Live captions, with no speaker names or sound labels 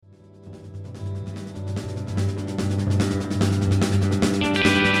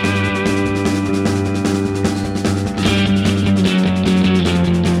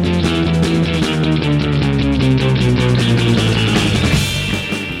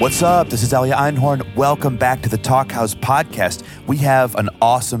What's up? This is Elia Einhorn. Welcome back to the Talk House podcast. We have an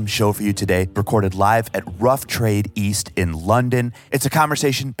awesome show for you today, recorded live at Rough Trade East in London. It's a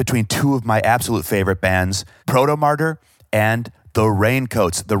conversation between two of my absolute favorite bands, Protomartyr and the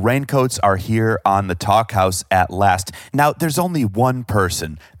Raincoats. The Raincoats are here on the Talk House at last. Now, there's only one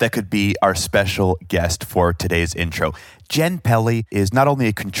person that could be our special guest for today's intro. Jen Pelly is not only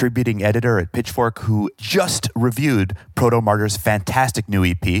a contributing editor at Pitchfork who just reviewed Protomartyr's fantastic new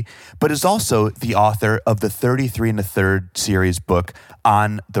EP, but is also the author of the 33 1/3 series book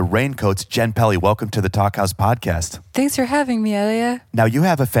on the Raincoats. Jen Pelly, welcome to the Talk House podcast. Thanks for having me, Elia. Now, you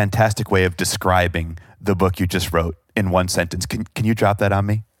have a fantastic way of describing the book you just wrote in one sentence. Can you drop that on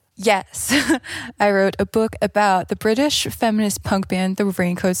me? Yes. I wrote a book about the British feminist punk band, the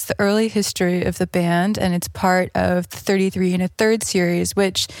Raincoats, the early history of the band, and it's part of the 33 1/3 series,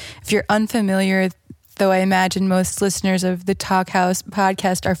 which, if you're unfamiliar, though I imagine most listeners of the Talk House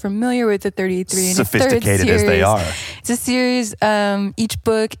podcast are familiar with the 33 1/3 Sophisticated series. as they are. It's a series, each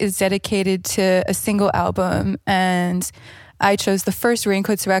book is dedicated to a single album, and I chose the first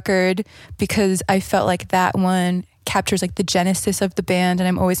Raincoats record because I felt like that one captures like the genesis of the band, and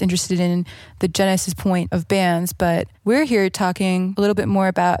I'm always interested in the genesis point of bands. But we're here talking a little bit more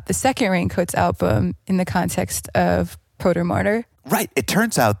about the second Raincoats album in the context of Protomartyr. Right. It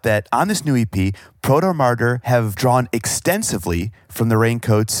turns out that on this new EP, Protomartyr have drawn extensively from the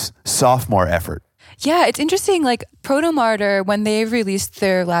Raincoats' sophomore effort. Yeah, it's interesting. Like Protomartyr, when they released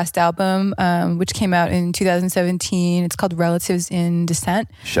their last album, which came out in 2017, it's called Relatives in Descent.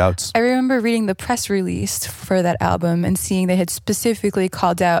 Shouts. I remember reading the press release for that album and seeing they had specifically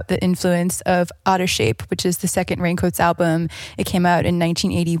called out the influence of Autoshape, which is the second Raincoats album. It came out in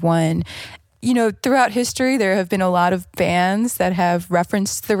 1981. You know, throughout history, there have been a lot of bands that have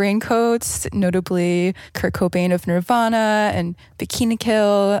referenced the Raincoats, notably Kurt Cobain of Nirvana and Bikini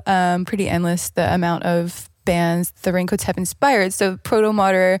Kill. Pretty endless the amount of bands the Raincoats have inspired. So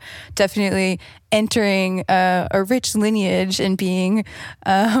Protomartyr definitely entering a rich lineage and being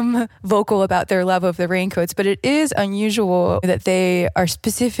vocal about their love of the Raincoats. But it is unusual that they are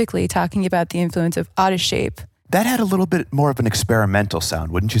specifically talking about the influence of Autoshape. That had a little bit more of an experimental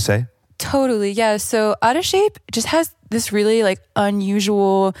sound, wouldn't you say? Totally, yeah. So Autoshape just has this really like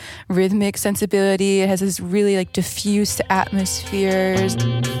unusual rhythmic sensibility. It has this really like diffuse atmospheres.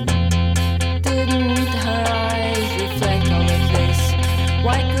 Didn't her eyes reflect all of this?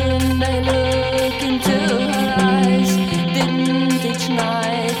 Why couldn't they look into her eyes? Didn't each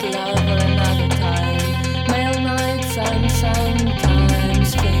night love her another time? Male nights and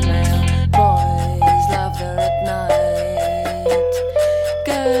sometimes female boys loved her at night.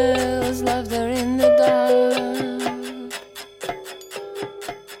 Girls loved her in the dark.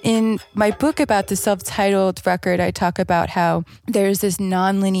 In my book about the self-titled record, I talk about how there's this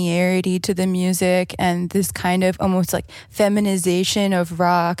non-linearity to the music and this kind of almost like feminization of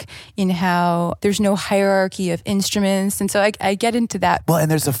rock in how there's no hierarchy of instruments. And so I get into that. Well,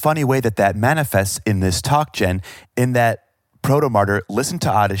 and there's a funny way that manifests in this talk, Jen, in that Protomartyr listened to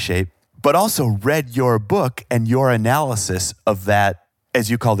Autoshape, but also read your book and your analysis of that, as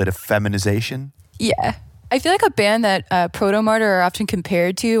you called it, a feminization? Yeah. I feel like a band that Protomartyr are often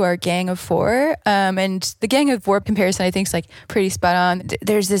compared to are Gang of Four. And the Gang of Four comparison, I think, is like pretty spot on.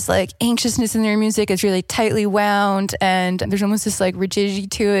 There's this like anxiousness in their music. It's really tightly wound and there's almost this like rigidity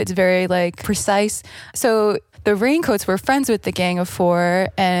to it. It's very like precise. So the Raincoats were friends with the Gang of Four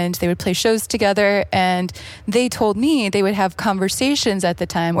and they would play shows together, and they told me they would have conversations at the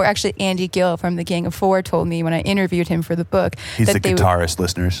time, or actually Andy Gill from the Gang of Four told me when I interviewed him for the book. He's the guitarist,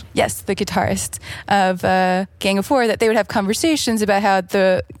 listeners. Yes, the guitarist of Gang of Four, that they would have conversations about how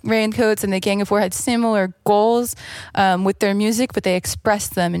the Raincoats and the Gang of Four had similar goals with their music, but they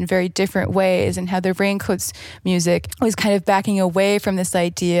expressed them in very different ways, and how the Raincoats music was kind of backing away from this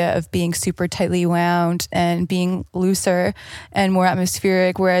idea of being super tightly wound and being looser and more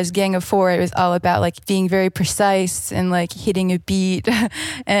atmospheric, whereas Gang of Four, it was all about like being very precise and like hitting a beat.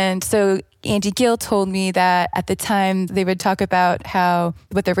 And so Andy Gill told me that at the time they would talk about how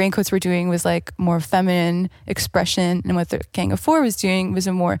what the Raincoats were doing was like more feminine expression, and what the Gang of Four was doing was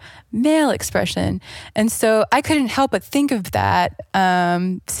a more male expression. And so I couldn't help but think of that,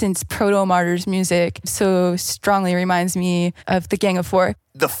 since Protomartyr's music so strongly reminds me of the Gang of Four.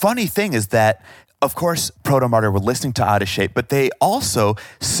 The funny thing is that Of course, Protomartyr were listening to Out of Shape, but they also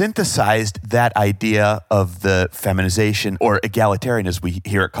synthesized that idea of the feminization, or egalitarian as we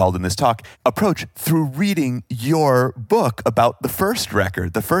hear it called in this talk, approach through reading your book about the first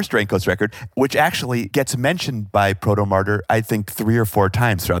record, the first Raincoats record, which actually gets mentioned by Protomartyr, I think 3 or 4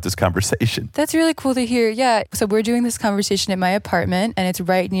 times throughout this conversation. That's really cool to hear. Yeah. So we're doing this conversation in my apartment, and it's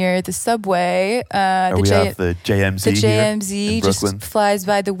right near the subway. We have the JMZ The here JMZ in Brooklyn. just flies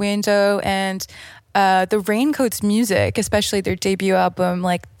by the window, and the Raincoats music, especially their debut album,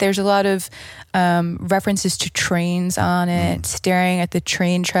 like there's a lot of references to trains on it, staring at the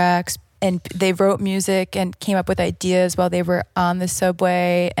train tracks. And they wrote music and came up with ideas while they were on the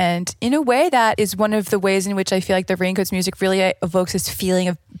subway. And in a way, that is one of the ways in which I feel like the Raincoats music really evokes this feeling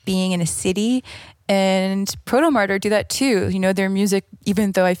of being in a city. And Protomartyr do that too. You know, their music,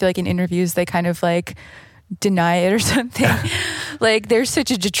 even though I feel like in interviews they kind of like deny it or something. Like, they're such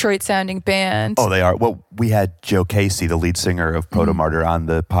a Detroit sounding band. Oh, they are. Well, we had Joe Casey, the lead singer of Protomartyr, on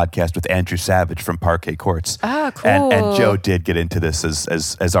the podcast with Andrew Savage from Parquet Courts. Ah, cool. And Joe did get into this,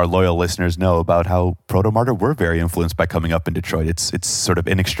 as our loyal listeners know, about how Protomartyr were very influenced by coming up in Detroit. It's sort of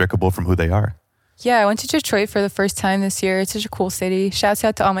inextricable from who they are. Yeah, I went to Detroit for the first time this year. It's such a cool city. Shouts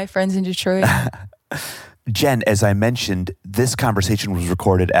out to all my friends in Detroit. Jen, as I mentioned, this conversation was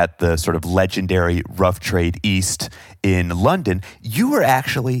recorded at the sort of legendary Rough Trade East in London. You were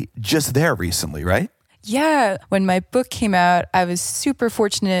actually just there recently, right? Yeah. When my book came out, I was super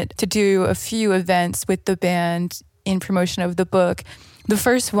fortunate to do a few events with the band in promotion of the book. The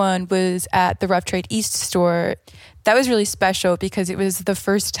first one was at the Rough Trade East store. That was really special because it was the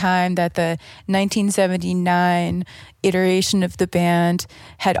first time that the 1979 iteration of the band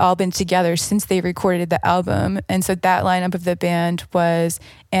had all been together since they recorded the album. And so that lineup of the band was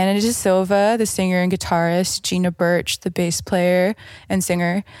Anna De Silva, the singer and guitarist, Gina Birch, the bass player and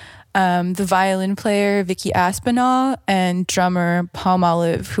singer, the violin player, Vicky Aspinall, and drummer Palm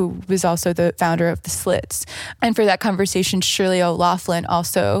Olive, who was also the founder of the Slits. And for that conversation, Shirley O'Loughlin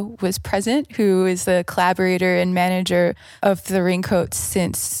also was present, who is the collaborator and manager of the Raincoats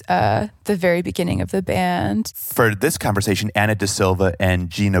since the very beginning of the band. For this conversation, Anna De Silva and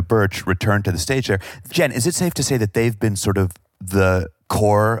Gina Birch returned to the stage there. Jen, is it safe to say that they've been sort of the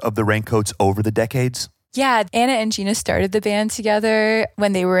core of the Raincoats over the decades? Yeah, Anna and Gina started the band together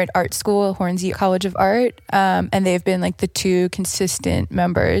when they were at art school, Hornsey College of Art, and they've been like the 2 consistent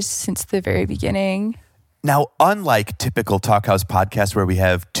members since the very beginning. Now, unlike typical Talkhouse podcasts where we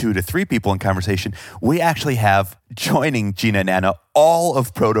have 2 to 3 people in conversation, we actually have, joining Gina and Anna, all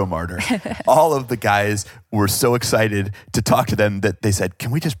of Protomartyr. All of the guys were so excited to talk to them that they said,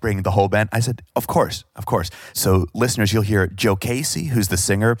 can we just bring the whole band? I said, of course, of course. So listeners, you'll hear Joe Casey, who's the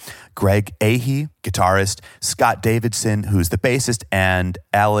singer, Greg Ahey, guitarist, Scott Davidson, who's the bassist, and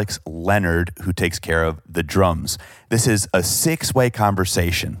Alex Leonard, who takes care of the drums. This is a 6-way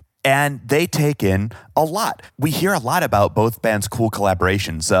conversation. And they take in a lot. We hear a lot about both bands' cool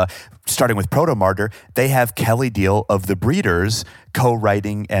collaborations. Starting with Protomartyr, they have Kelly Deal of The Breeders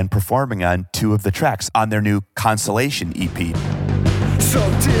co-writing and performing on 2 of the tracks on their new Constellation EP. So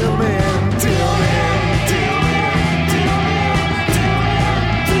deal in, deal in, deal in, deal in, deal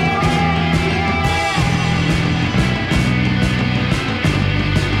in.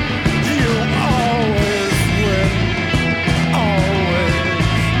 You always win, always.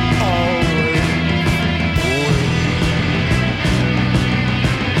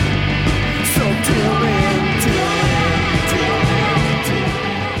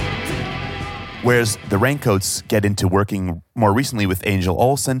 Whereas the Raincoats get into working more recently with Angel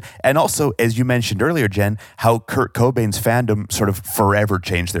Olsen, and also, as you mentioned earlier, Jen, how Kurt Cobain's fandom sort of forever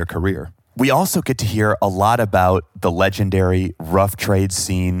changed their career. We also get to hear a lot about the legendary rough trade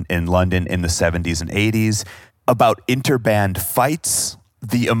scene in London in the 70s and 80s, about interband fights,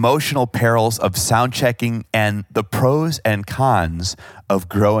 the emotional perils of sound checking, and the pros and cons of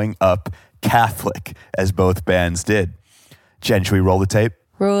growing up Catholic, as both bands did. Jen, should we roll the tape?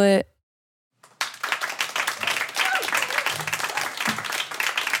 Roll it.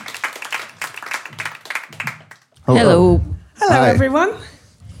 Hello. Hello, Hi. everyone.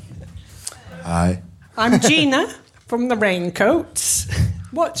 Hi. I'm Gina from the Raincoats.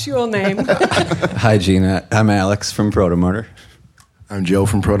 What's your name? Hi, Gina. I'm Alex from Protomartyr. I'm Joe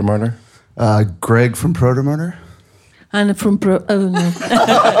from Protomartyr. Greg from Protomartyr. Anna from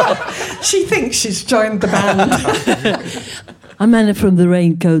She thinks she's joined the band. I'm Anna from the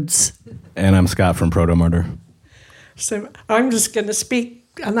Raincoats. And I'm Scott from Protomartyr. So I'm just going to speak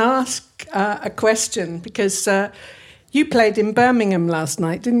and ask a question because You played in Birmingham last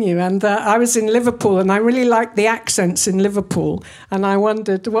night, didn't you? And I was in Liverpool, and I really liked the accents in Liverpool. And I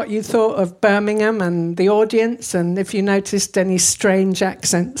wondered what you thought of Birmingham and the audience, and if you noticed any strange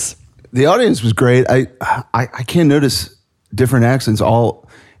accents. The audience was great. I can't notice different accents. All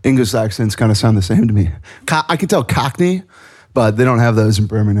English accents kind of sound the same to me. I can tell Cockney, but they don't have those in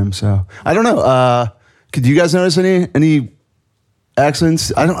Birmingham. So I don't know. Could you guys notice any accents?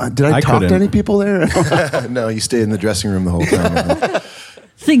 Did I talk to any people there? No, you stayed in the dressing room the whole time.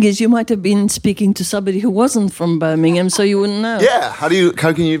 Thing is, you might have been speaking to somebody who wasn't from Birmingham, so you wouldn't know. Yeah. How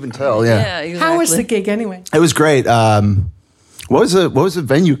can you even tell? Yeah. Exactly. How was the gig anyway? It was great. What was the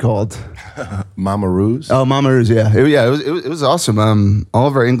venue called? Mama Roo's. Oh, Mama Roo's. Yeah. It was awesome. All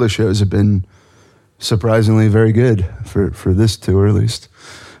of our English shows have been surprisingly very good for this tour, at least.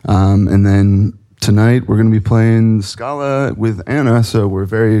 And then tonight we're going to be playing Scala with Anna, so we're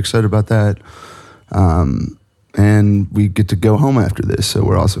very excited about that. And we get to go home after this, so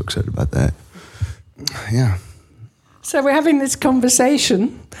we're also excited about that. Yeah. So we're having this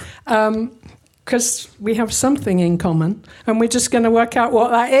conversation because we have something in common, and we're just going to work out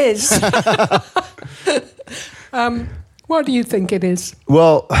what that is. What do you think it is?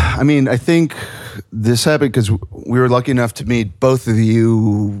 Well, I mean, I think this happened because we were lucky enough to meet both of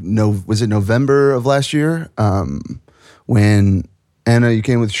you. Was it November of last year? When Anna, you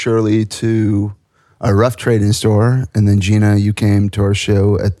came with Shirley to a rough trading store, and then Gina, you came to our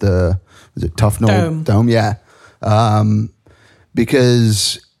show at was it Tough Knoll Dome? Yeah.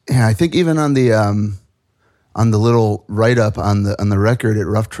 Because I think even on the little write up on the record at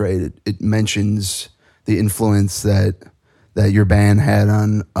Rough Trade, it mentions the influence that your band had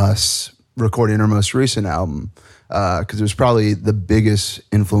on us recording our most recent album, because it was probably the biggest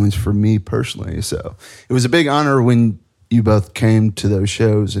influence for me personally. So it was a big honor when you both came to those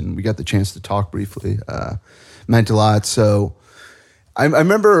shows and we got the chance to talk briefly. Meant a lot. So I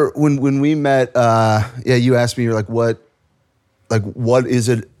remember when we met, you asked me, you're like, what is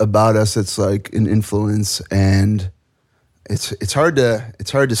it about us that's like an influence? And it's hard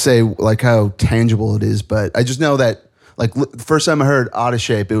to say like how tangible it is, but I just know that like the first time I heard Out of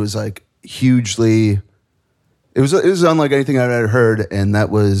Shape, it was like hugely, it was unlike anything I'd ever heard, and that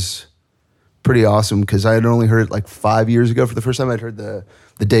was pretty awesome because I had only heard it like 5 years ago for the first time. I'd heard the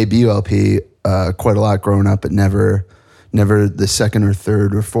debut LP quite a lot growing up, but never the second or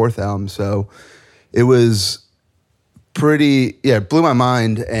third or fourth album. So it was it blew my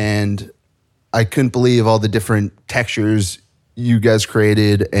mind, and I couldn't believe all the different textures you guys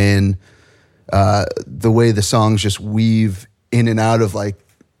created and the way the songs just weave in and out of like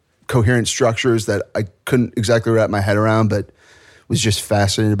coherent structures that I couldn't exactly wrap my head around, but was just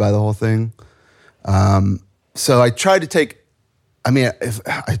fascinated by the whole thing. So I tried to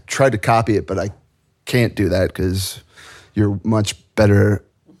I tried to copy it, but I can't do that because you're much better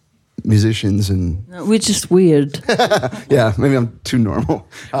musicians and we're just weird. Yeah, maybe I'm too normal.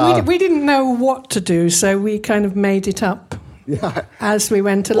 We didn't know what to do, so we kind of made it up as we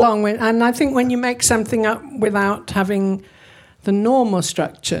went along. And I think when you make something up without having the normal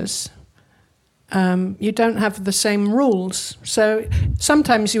structures, you don't have the same rules. So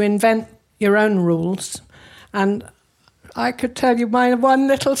sometimes you invent your own rules, and I could tell you my one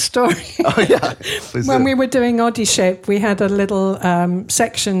little story. Oh, yeah. When we were doing Oddie Shape, we had a little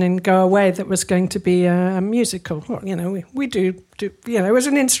section in Go Away that was going to be a musical. Well, we do, it was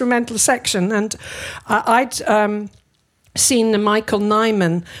an instrumental section. And I'd seen Michael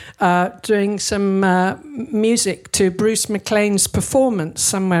Nyman doing some music to Bruce McLean's performance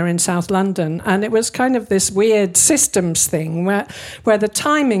somewhere in South London, and it was kind of this weird systems thing where the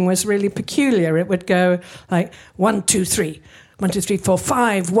timing was really peculiar. It would go like 1, 2, 3, 1, 2, 3, 4,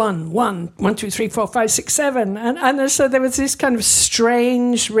 5, 1, 1, 1, 2, 3, 4, 5, 6, 7, and so there was this kind of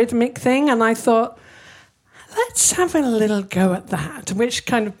strange rhythmic thing, and I thought, let's have a little go at that, which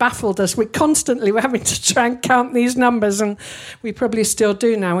kind of baffled us. We constantly were having to try and count these numbers, and we probably still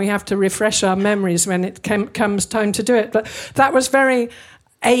do now. We have to refresh our memories when it comes time to do it. But that was very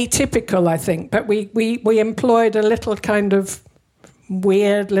atypical, I think. But we employed a little kind of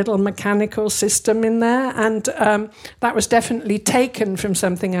weird little mechanical system in there, and that was definitely taken from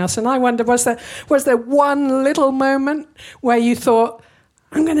something else. And I wonder, was there one little moment where you thought,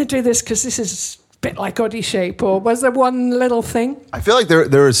 I'm going to do this because this is bit like Oddie Shape, or was there one little thing? I feel like there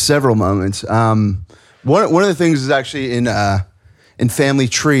were several moments. One of the things is actually in Family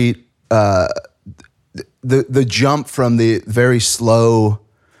Treat, the jump from the very slow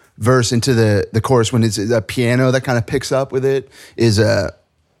verse into the chorus when it's a piano that kind of picks up with it is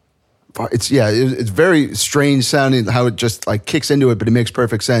it's very strange sounding how it just like kicks into it, but it makes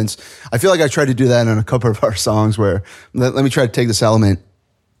perfect sense. I feel like I tried to do that on a couple of our songs where let me try to take this element,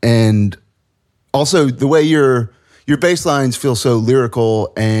 and also the way your bass lines feel so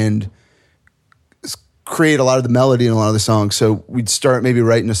lyrical and create a lot of the melody in a lot of the songs. So we'd start maybe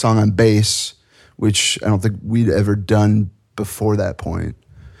writing a song on bass, which I don't think we'd ever done before that point.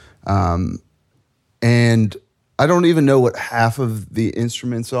 And I don't even know what half of the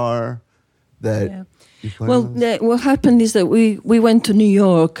instruments are that you play on. What happened is that we went to New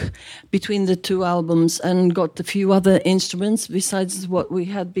York between the two albums and got a few other instruments besides what we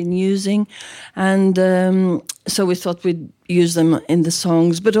had been using. And so we thought we'd use them in the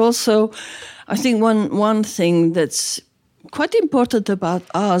songs. But also, I think one thing that's quite important about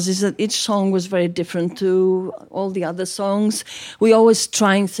ours is that each song was very different to all the other songs. We always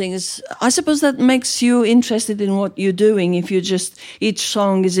trying things. I suppose that makes you interested in what you're doing if you just, each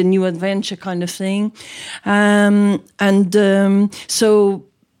song is a new adventure kind of thing. So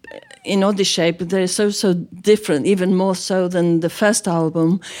in Oddie Shape, they're so different, even more so than the first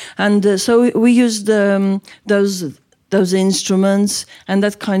album. And so we used those instruments, and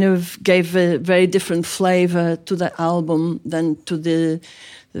that kind of gave a very different flavor to the album than to the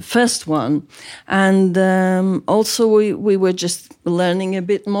first one. And also we were just learning a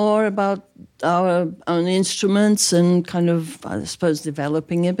bit more about our own instruments and kind of, I suppose,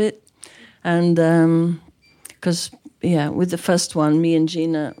 developing a bit. And because, with the first one, me and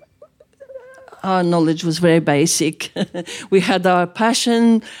Gina, our knowledge was very basic. We had our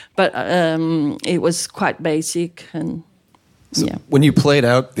passion, but it was quite basic. And so when you played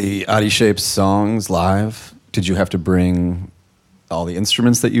out the Oddie Shape songs live, did you have to bring all the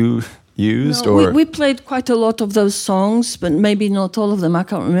instruments that you used? No, or we played quite a lot of those songs, but maybe not all of them. I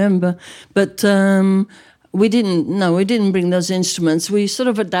can't remember. But we didn't bring those instruments. We sort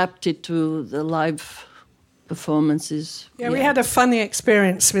of adapted to the live performances. Yeah, we had a funny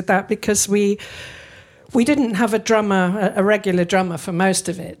experience with that because we didn't have a regular drummer for most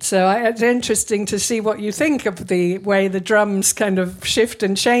of it. So it's interesting to see what you think of the way the drums kind of shift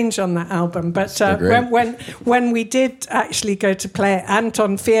and change on that album. But when we did actually go to play it,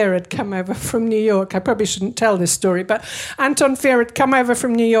 Anton Fier had come over from New York. I probably shouldn't tell this story, but Anton Fier had come over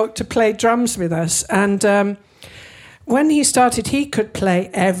from New York to play drums with us. And when he started, he could play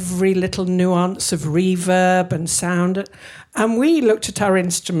every little nuance of reverb and sound. And we looked at our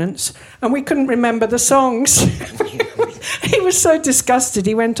instruments and we couldn't remember the songs. He was so disgusted,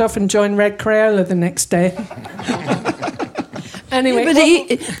 he went off and joined Red Crayola the next day. Anyway.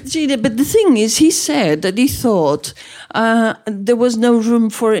 But the thing is, he said that he thought there was no room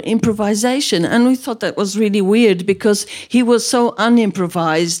for improvisation. And we thought that was really weird because he was so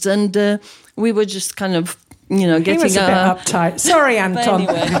unimprovised and we were just kind of, getting... He was a bit uptight. Sorry, Anton.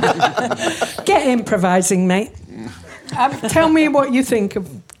 Anyway. Get improvising, mate. Tell me what you think of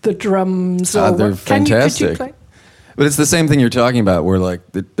the drums. They're fantastic. Could you play? But it's the same thing you're talking about, where like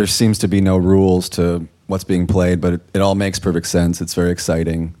there seems to be no rules to what's being played, but it all makes perfect sense. It's very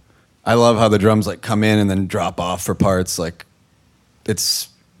exciting. I love how the drums like come in and then drop off for parts. Like it's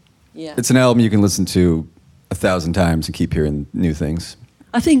an album you can listen to 1,000 times and keep hearing new things.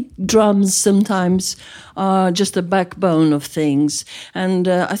 I think drums sometimes are just the backbone of things. And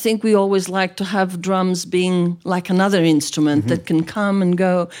I think we always like to have drums being like another instrument that can come and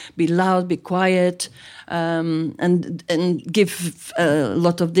go, be loud, be quiet, and give a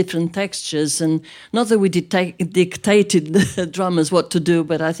lot of different textures. And not that we dictated the drummers what to do,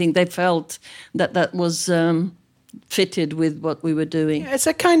 but I think they felt that was... fitted with what we were doing. It's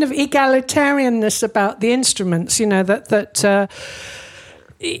a kind of egalitarianness about the instruments, that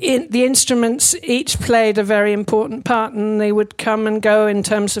the instruments each played a very important part, and they would come and go in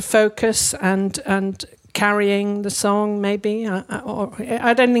terms of focus and carrying the song, maybe.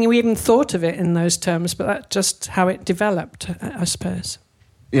 I don't think we even thought of it in those terms, but that's just how it developed, I suppose.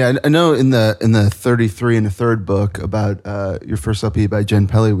 Yeah, I know in the 33 and a third book about your first LP by Jen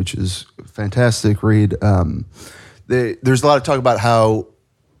Pelly, which is a fantastic read, there's a lot of talk about how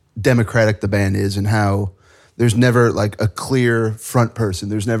democratic the band is and how there's never like a clear front person.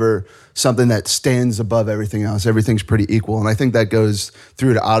 There's never something that stands above everything else. Everything's pretty equal. And I think that goes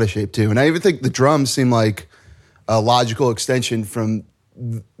through to Oddie Shape too. And I even think the drums seem like a logical extension from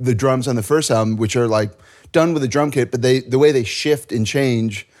the drums on the first album, which are like done with a drum kit, but the way they shift and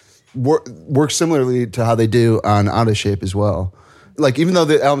change work similarly to how they do on Oddie Shape as well. Like, even though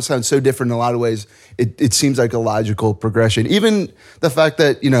the album sounds so different in a lot of ways, it seems like a logical progression. Even the fact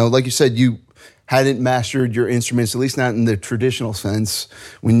that, like you said, you hadn't mastered your instruments, at least not in the traditional sense,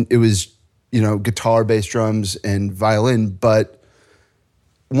 when it was, guitar, bass, drums, and violin. But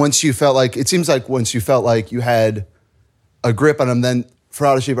once you felt like, it seems like once you felt like you had a grip on them, then for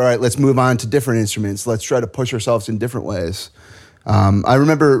Out of Shape, all right, let's move on to different instruments. Let's try to push ourselves in different ways. I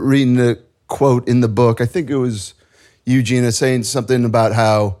remember reading a quote in the book, I think it was you, Gina, saying something about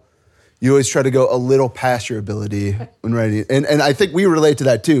how you always try to go a little past your ability when writing. And I think we relate to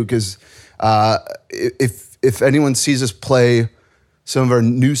that too, because if anyone sees us play some of our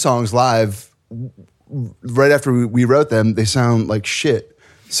new songs live, right after we wrote them, they sound like shit.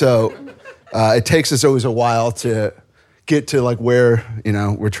 So it takes us always a while to get to like where, you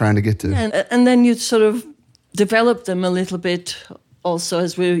know, we're trying to get to. And then you sort of develop them a little bit also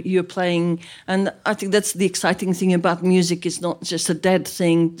as you're playing. And I think that's the exciting thing about music. It's not just a dead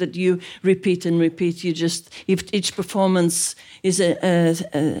thing that you repeat and repeat. You just, if each performance is a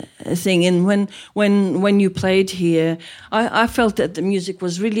thing. And when you played here, I felt that the music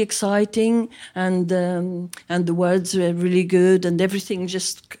was really exciting, and the words were really good, and everything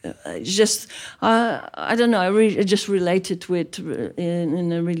just I don't know. I just related to it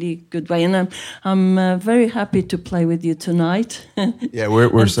in a really good way, and I'm very happy to play with you tonight. Yeah,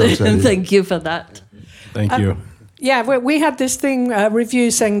 we're so excited. Thank you for that. Thank you. Yeah, we had this thing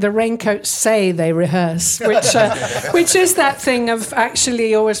review saying the Raincoats say they rehearse, which is that thing of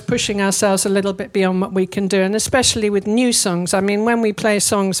actually always pushing ourselves a little bit beyond what we can do, and especially with new songs. I mean, when we play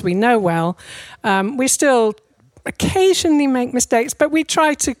songs we know well, we still occasionally make mistakes, but we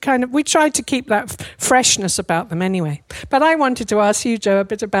try to keep that freshness about them anyway. But I wanted to ask you, Joe, a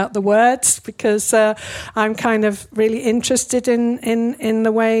bit about the words, because I'm kind of really interested in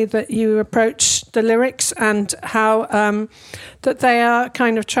the way that you approach the lyrics, and how that they are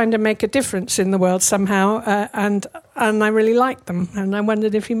kind of trying to make a difference in the world somehow, and I really like them, and I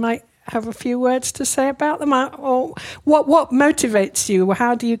wondered if you might have a few words to say about them, or what motivates you, or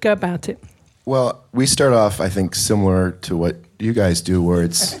how do you go about it? Well, we start off, I think, similar to what you guys do, where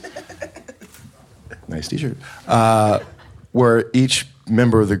it's nice T-shirt, where each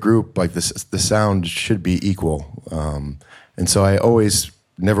member of the group, like the sound should be equal, and so I always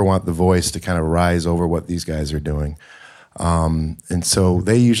never want the voice to kind of rise over what these guys are doing, and so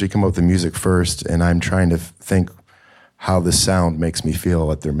they usually come up with the music first, and I'm trying to think how the sound makes me feel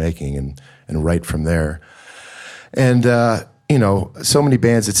what they're making, and write from there, and. You know, so many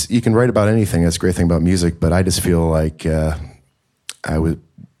bands, you can write about anything. That's the great thing about music, but I just feel like I was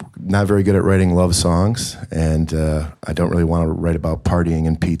not very good at writing love songs, and I don't really want to write about partying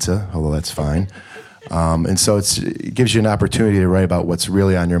and pizza, although that's fine. And so it gives you an opportunity to write about what's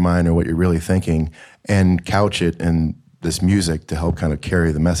really on your mind or what you're really thinking, and couch it in this music to help kind of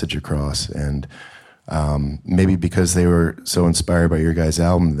carry the message across. And maybe because they were so inspired by your guys'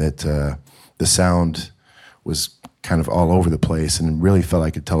 album that the sound was kind of all over the place, and really felt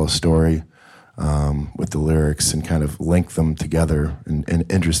I could tell a story with the lyrics and kind of link them together in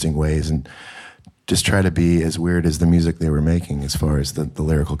interesting ways, and just try to be as weird as the music they were making as far as the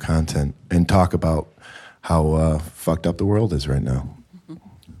lyrical content, and talk about how fucked up the world is right now.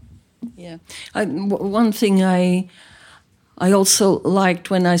 Yeah. One thing I also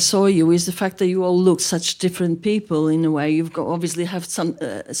liked when I saw you is the fact that you all look such different people in a way. You've got obviously have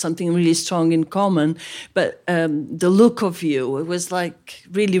something really strong in common, but the look of you, it was like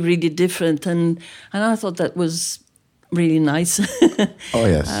really, really different, and I thought that was really nice. Oh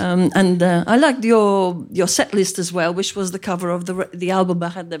yes. And I liked your set list as well, which was the cover of the album. I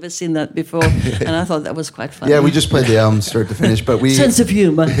had never seen that before, and I thought that was quite fun. Yeah, we just played the album start to finish, but we sense of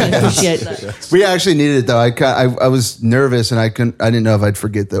humor. I appreciate that. We actually needed it though. I was nervous, and I didn't know if I'd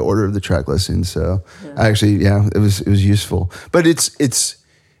forget the order of the track listing. So it was useful. But it's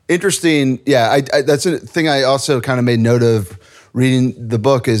interesting. Yeah, I that's a thing I also kind of made note of reading the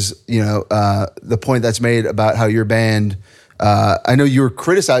book, is, you know, the point that's made about how your band, I know you were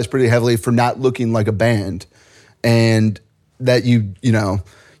criticized pretty heavily for not looking like a band, and that you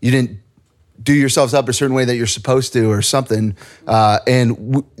didn't do yourselves up a certain way that you're supposed to or something,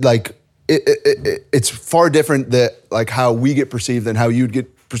 it's far different that like how we get perceived than how you'd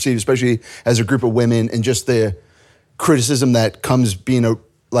get perceived, especially as a group of women, and just the criticism that comes being a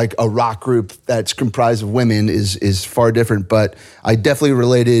rock group that's comprised of women is far different. But I definitely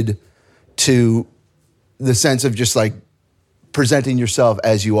related to the sense of just like presenting yourself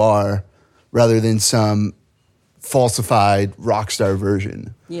as you are, rather than some falsified rock star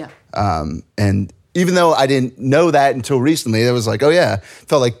version. Yeah. And even though I didn't know that until recently, it was like, oh yeah,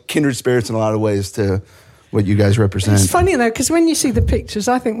 felt like kindred spirits in a lot of ways to what you guys represent. It's funny though, because when you see the pictures,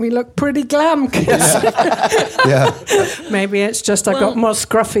 I think we look pretty glam. Yeah. Maybe it's just I got more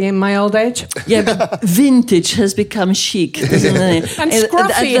scruffy in my old age. Yeah, but vintage has become chic, doesn't it? And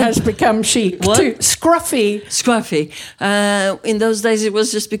scruffy has become chic What? too. Scruffy. Scruffy. In those days, it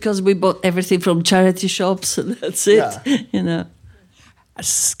was just because we bought everything from charity shops, and that's it. Yeah.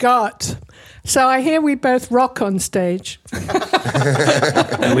 Scott. So I hear we both rock on stage.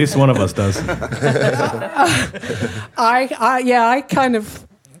 At least one of us does. I kind of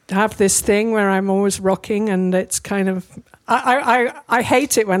have this thing where I'm always rocking, and it's kind of I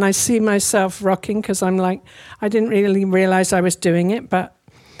hate it when I see myself rocking because I'm like, I didn't really realize I was doing it, but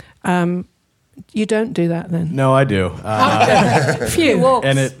you don't do that then. No, I do. He walks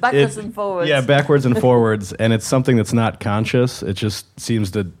And it- backwards it- and forwards. Yeah, backwards and forwards, and it's something that's not conscious. It just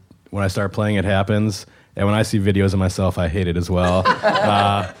seems to, when I start playing, it happens. And when I see videos of myself, I hate it as well.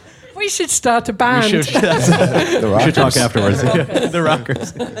 We should start a band. We should talk afterwards. The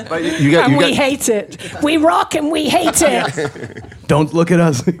Rockers. But you got, And you we got, hate it. We rock and we hate it. Don't look at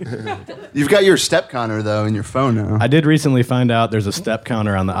us. you've got your step counter though in your phone now. I did recently find out there's a step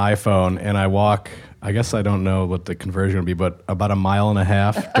counter on the iPhone, and I walk, I guess I don't know what the conversion would be, but about 1.5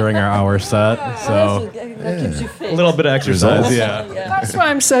 miles during our hour set. So That keeps you fit. a little bit of exercise, yeah. That's why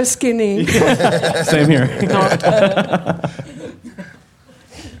I'm so skinny. Same here.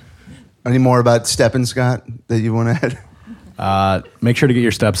 Any more about stepping, Scott, that you want to add? Make sure to get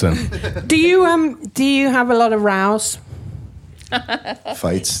your steps in. Do you have a lot of rows?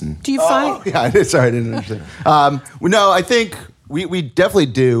 Fights and Do you fight? Yeah, sorry, I didn't understand. No, I think we definitely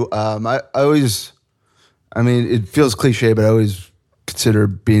do. I mean, it feels cliche, but I always consider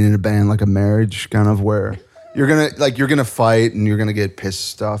being in a band like a marriage, kind of where you're gonna fight and you're gonna get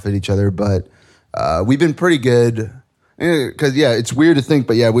pissed off at each other. But we've been pretty good because it's weird to think,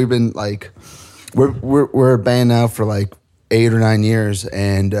 but we've been like we're a band now for like 8 or 9 years,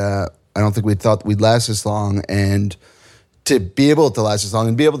 and I don't think we thought we'd last this long, and to be able to last this long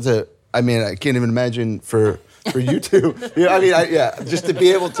and be able to, I mean, I can't even imagine for you two. Just to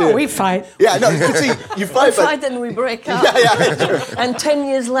be able to. Oh, we fight. Yeah, no, see, you fight, We but fight and we break up. yeah. And 10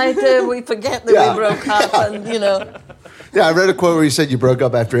 years later, we forget that we broke up, and Yeah, I read a quote where you said you broke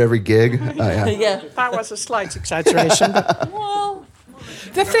up after every gig. yeah. That was a slight exaggeration. Well,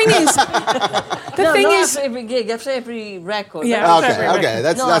 The thing is, after every gig, after every record. Yeah. Okay,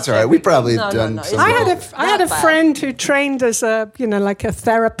 that's No, all right. We probably no, done no. some. I Not had a bad. friend who trained as a like a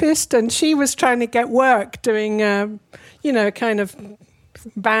therapist, and she was trying to get work doing kind of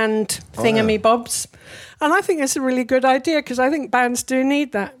band thingamybobs, and I think it's a really good idea because I think bands do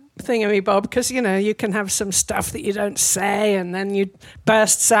need that thingamabob because you can have some stuff that you don't say, and then you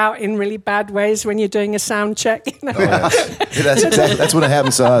bursts out in really bad ways when you're doing a sound check. that's what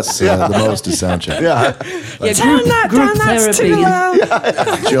happens to us the most is sound check. Yeah, Yeah, Turn that down. That's too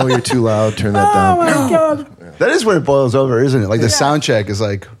loud. Joe, you're too loud. Turn that Oh down. my god. that is where it boils over, isn't it? Like the sound check is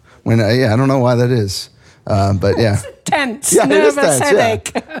like when I don't know why that is, but yeah. Tense, Yeah, it is nervous tense,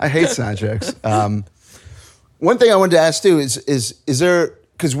 headache. yeah. I hate sound checks. One thing I wanted to ask too is there,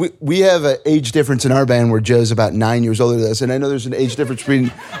 because we have an age difference in our band where Joe's about 9 years older than us, and I know there's an age difference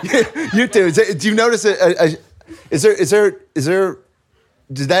between you two. Do you notice is there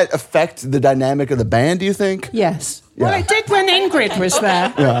did that affect the dynamic of the band, do you think? Yes. Yeah. Well, it did when Ingrid was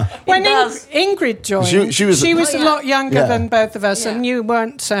there. Yeah. When It does. Ingrid joined, She was a lot younger Yeah. than both of us, Yeah. and you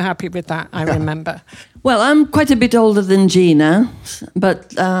weren't so happy with that, I remember. Well, I'm quite a bit older than Gina,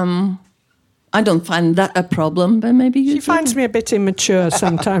 but I don't find that a problem. But maybe you She do. finds me a bit immature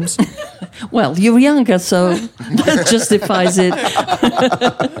sometimes. Well, you're younger, so that justifies it.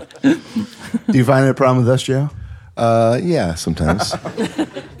 Do you find it a problem with us, Joe? Yeah, sometimes.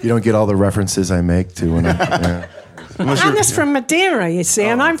 You don't get all the references I make to when I. Anna's from Madeira, you see,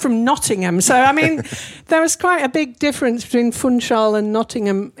 and I'm from Nottingham. So, I mean, there was quite a big difference between Funchal and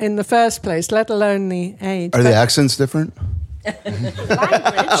Nottingham in the first place, let alone the age. Are the accents different?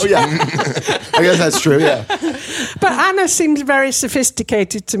 Oh yeah, I guess that's true. Yeah, But Anna seems very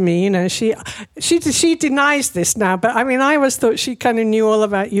sophisticated to me. She denies this now. But I mean, I always thought she kind of knew all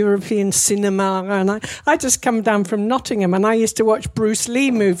about European cinema, and I just come down from Nottingham, and I used to watch Bruce Lee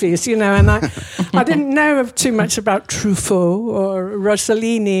movies, and I didn't know too much about Truffaut or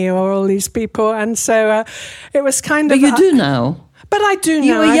Rossellini or all these people, and so it was kind But of. you do now. But I do know.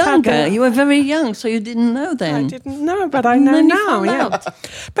 You were I've had younger. the- You were very young, so you didn't know I then. didn't know, but I know then you now. found Yeah, out.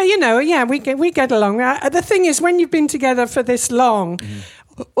 but we get along. The thing is, when you've been together for this long,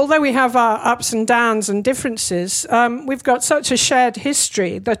 although we have our ups and downs and differences, we've got such a shared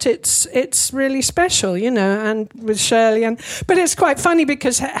history that it's really special, you know. And with Shirley, but it's quite funny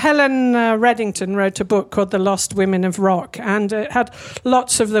because Helen Reddington wrote a book called The Lost Women of Rock, and it had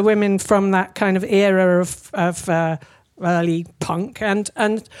lots of the women from that kind of era of early punk, and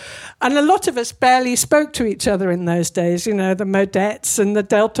a lot of us barely spoke to each other in those days, you know, the Modettes and the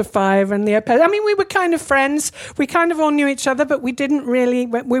Delta 5 and the I mean, we were kind of friends, we kind of all knew each other, but we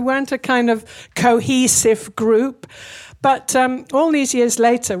weren't a kind of cohesive group. But all these years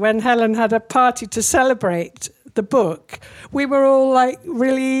later, when Helen had a party to celebrate the book, we were all like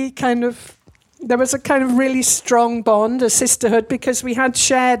really kind of, there was a kind of really strong bond, a sisterhood, because we had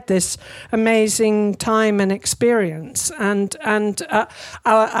shared this amazing time and experience, and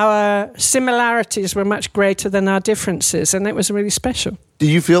our similarities were much greater than our differences, and it was really special. Do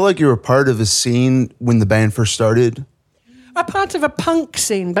you feel like you were part of a scene when the band first started? A part of a punk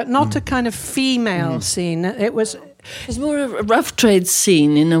scene, but not a kind of female scene. It was more a rough trade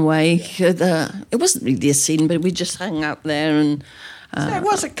scene in a way. It wasn't really a scene, but we just hung out there and... it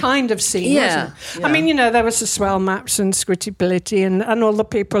was a kind of scene, yeah, wasn't it? Yeah. I mean, you know, there was the Swell Maps and Squittybility and all the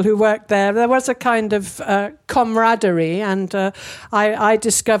people who worked there. There was a kind of camaraderie, and I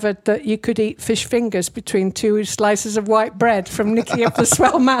discovered that you could eat fish fingers between two slices of white bread from Nicky of the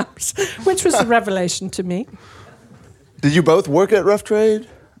Swell Maps, which was a revelation to me. Did you both work at Rough Trade?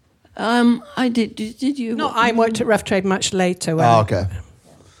 I did. Did you? No, I worked at Rough Trade much later. Okay.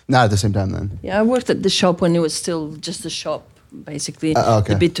 Not at the same time then? Yeah, I worked at the shop when it was still just a shop. Basically,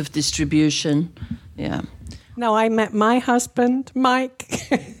 okay. A bit of distribution, yeah. No, I met my husband, Mike,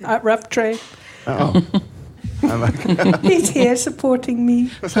 at Rough Trade. Oh. He's here supporting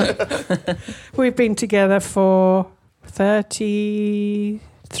me. We've been together for 4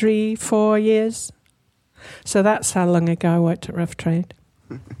 years. So that's how long ago I worked at Rough Trade.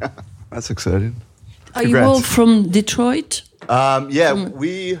 That's exciting. Are you all from Detroit?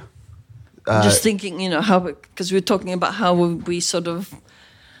 We... just thinking, you know, how, because we're talking about how we sort of,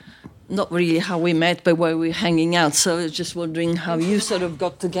 not really how we met, but where we're hanging out. So I was just wondering how you sort of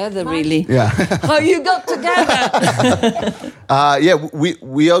got together, really. Yeah. How you got together.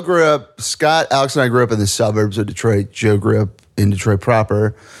 We all grew up, Scott, Alex, and I grew up in the suburbs of Detroit. Joe grew up in Detroit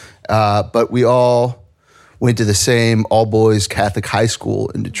proper. But we all went to the same all-boys Catholic high school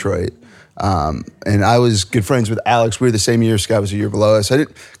in Detroit. And I was good friends with Alex. We were the same year. Scott was a year below us. I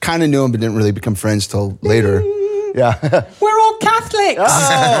kind of knew him, but didn't really become friends till later. Yeah. We're all Catholics.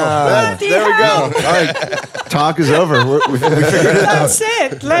 There we go. All right. Talk is over. We figured it out. That's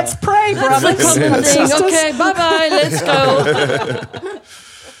it. Let's pray, brothers. That's the thing. Okay, bye-bye. Let's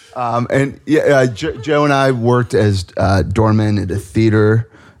go. Joe and I worked as doormen at a theater.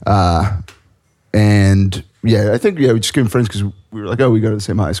 And I think we just became friends because we were like, we go to the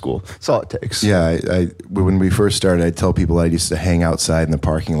same high school. That's all it takes. Yeah, when we first started, I'd tell people I used to hang outside in the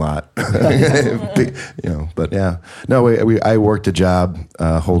parking lot. But yeah. No, I worked a job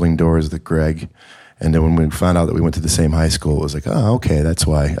holding doors with Greg. And then when we found out that we went to the same high school, it was like, oh, okay, that's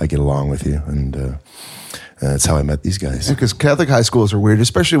why I get along with you. And that's how I met these guys. Because Catholic high schools are weird,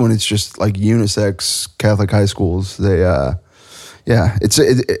 especially when it's just like unisex Catholic high schools. They,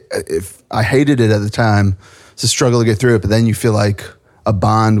 if I hated it at the time. It's a struggle to get through it, but then you feel like a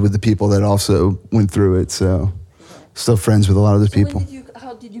bond with the people that also went through it. So, still friends with a lot of those people.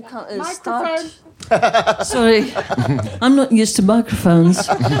 How did you start? Sorry, I'm not used to microphones.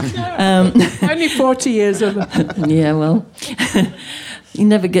 Only 40 years of them. Yeah, well, you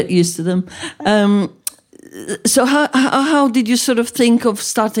never get used to them. So how did you sort of think of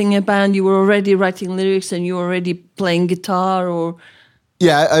starting a band? You were already writing lyrics and you were already playing guitar, or?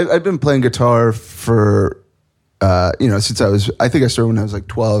 Yeah, I've been playing guitar for, since I think I started when I was like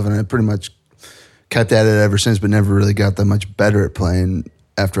 12, and I pretty much kept at it ever since, but never really got that much better at playing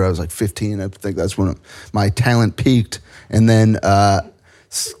after I was like 15. I think that's when my talent peaked. And then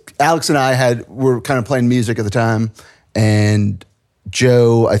Alex and I were kind of playing music at the time, and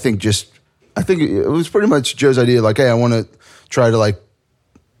Joe, I think it was pretty much Joe's idea, like, hey, I want to try to like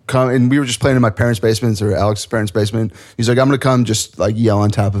come, and we were just playing in my parents' basements or Alex's parents' basement. He's like, I'm going to come just like yell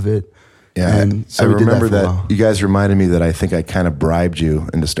on top of it. Yeah, and so I remember that you guys reminded me that I think I kind of bribed you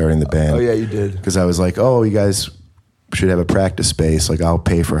into starting the band. Oh yeah, you did. Because I was like, oh, you guys should have a practice space. Like, I'll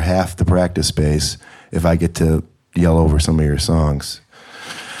pay for half the practice space if I get to yell over some of your songs.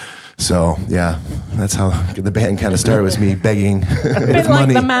 So yeah, that's how the band kind of started. Was me begging a bit like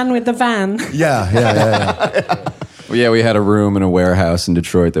money. The man with the van. Yeah. Well, we had a room in a warehouse in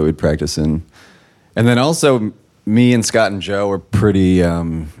Detroit that we'd practice in. And then also, me and Scott and Joe were pretty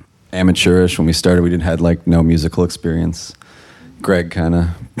amateurish when we started. We didn't have like no musical experience. Greg kind of.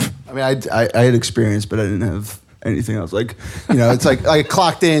 I mean, I had experience, but I didn't have anything else. Like, it's like I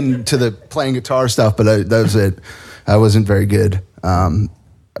clocked in to the playing guitar stuff, but that was it. I wasn't very good.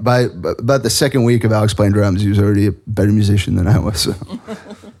 By about the second week of Alex playing drums, he was already a better musician than I was. So.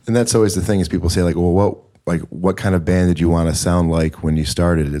 And that's always the thing is people say like, well, what kind of band did you want to sound like when you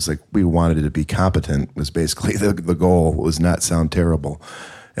started? It's like we wanted it to be competent was basically the goal, was not sound terrible.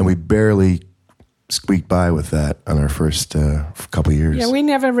 And we barely squeaked by with that on our first couple of years. Yeah, we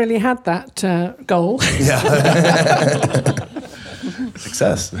never really had that goal.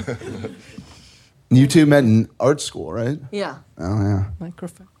 Success. You two met in art school, right? Yeah. Oh, yeah.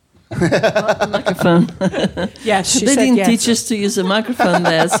 Microphone. Microphone. Yes, she They said didn't yes. teach us to use a microphone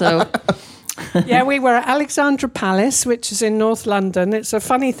there, so... Yeah, we were at Alexandra Palace, which is in North London. It's a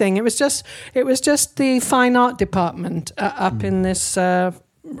funny thing. It was just the fine art department up in this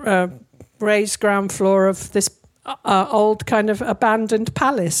raised ground floor of this old kind of abandoned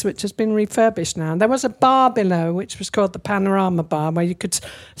palace, which has been refurbished now. And there was a bar below, which was called the Panorama Bar, where you could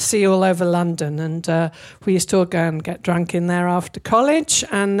see all over London. And we used to all go and get drunk in there after college.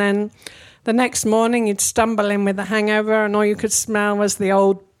 And then the next morning, you'd stumble in with a hangover, and all you could smell was the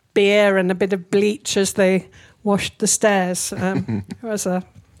old beer and a bit of bleach as they washed the stairs. It was a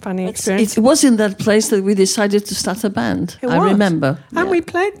funny experience. It was in that place that we decided to start a band. It I was. remember. And we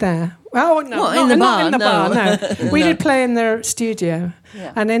played there. Oh, no, Well, not in the not bar, in the no. bar, no. We did play in their studio.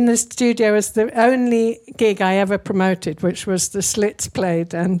 Yeah. And in the studio was the only gig I ever promoted, which was the Slits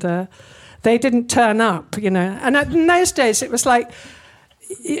played. And they didn't turn up, And in those days, it was like,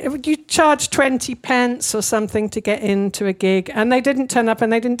 you charge 20 pence or something to get into a gig, and they didn't turn up.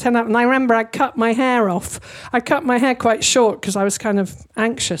 And I remember I cut my hair off. I cut my hair quite short because I was kind of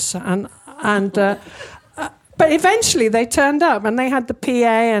anxious. But eventually they turned up, and they had the PA,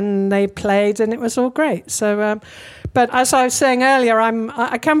 and they played, and it was all great. So, but as I was saying earlier,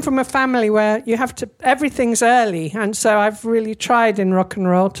 I come from a family where everything's early, and so I've really tried in rock and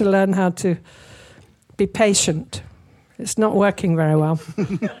roll to learn how to be patient. It's not working very well.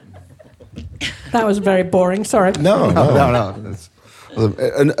 That was very boring. Sorry. No.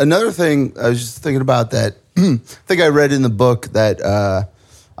 Another thing I was just thinking about that I think I read in the book that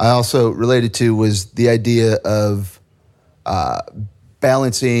I also related to was the idea of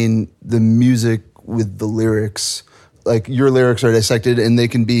balancing the music with the lyrics. Like your lyrics are dissected and they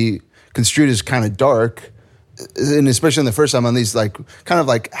can be construed as kind of dark, and especially in the first time on these like kind of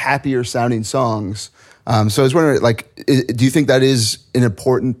like happier sounding songs. So I was wondering, like, do you think that is an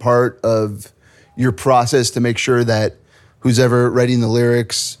important part of your process to make sure that who's ever writing the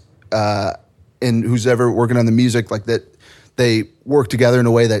lyrics and who's ever working on the music, like that they work together in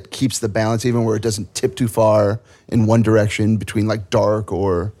a way that keeps the balance even, where it doesn't tip too far in one direction between like dark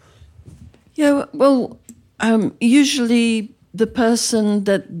or... Yeah, well, usually the person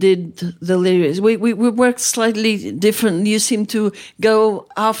that did the lyrics, we worked slightly different. You seem to go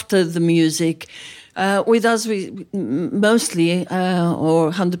after the music. With us, we mostly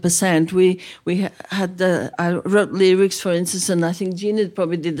or 100%. We had I wrote lyrics, for instance, and I think Gina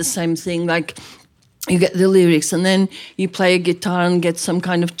probably did the same thing. Like you get the lyrics, and then you play a guitar and get some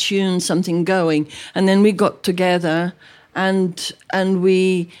kind of tune, something going, and then we got together, and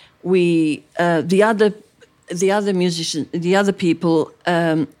we the other musicians, the other people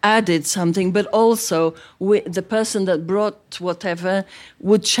added something, but also the person that brought whatever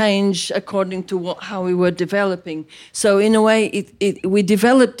would change according to how we were developing. So in a way, we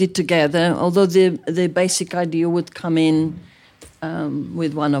developed it together, although the basic idea would come in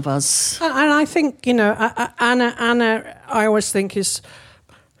with one of us. And I think, Anna, I always think is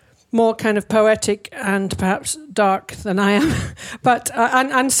more kind of poetic and perhaps dark than I am. But,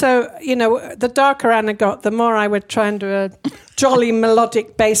 and so, the darker Anna got, the more I would try and do a jolly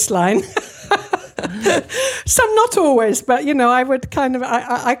melodic bass line. Some, not always, but, I would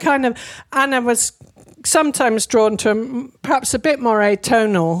Anna was sometimes drawn to perhaps a bit more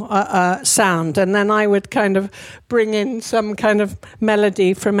atonal sound, and then I would kind of bring in some kind of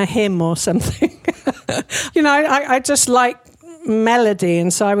melody from a hymn or something. I just like melody,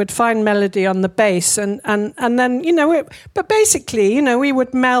 and so I would find melody on the bass, and then but basically we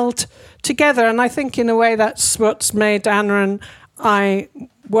would meld together, and I think in a way that's what's made Anna and I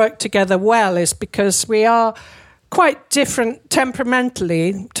work together well, is because we are quite different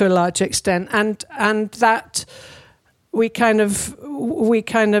temperamentally to a large extent, and that we kind of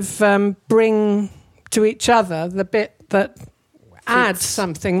bring to each other the bit that adds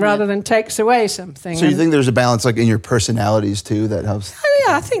something rather than takes away something. So you think there's a balance, like in your personalities too, that helps?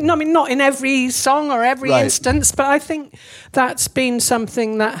 Yeah, I think. I mean, not in every song or every Right. instance, but I think that's been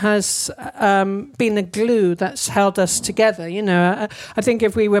something that has been a glue that's held us together. You know, I think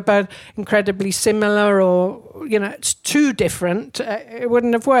if we were both incredibly similar, or it's too different, it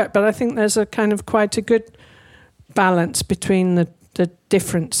wouldn't have worked. But I think there's a kind of quite a good balance between the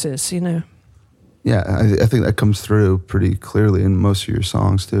differences. Yeah, I think that comes through pretty clearly in most of your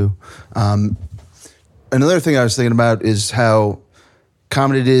songs too. Another thing I was thinking about is how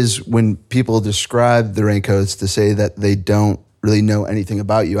common it is when people describe the Raincoats to say that they don't really know anything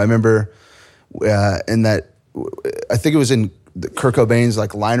about you. I remember in that, I think it was in Kurt Cobain's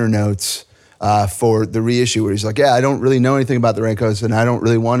like liner notes for the reissue, where he's like, "Yeah, I don't really know anything about the Raincoats, and I don't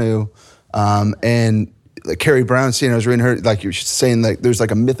really want to." And like Carrie Brownstein, I was reading her, like you're saying, like there's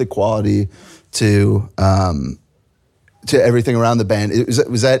like a mythic quality to everything around the band.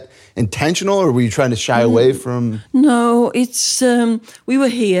 Was that intentional, or were you trying to shy away from? No, it's we were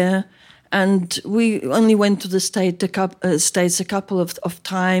here, and we only went to the States a couple of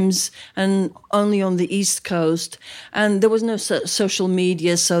times, and only on the East Coast. And there was no social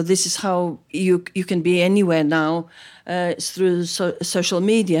media, so this is how you can be anywhere now. It's through social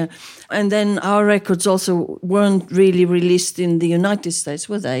media. And then our records also weren't really released in the United States,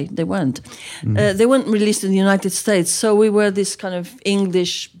 were they? They weren't. They weren't released in the United States, so we were this kind of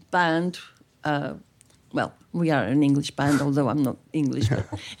English band. Well, we are an English band, although I'm not English, but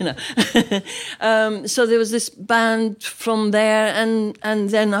so there was this band from there, and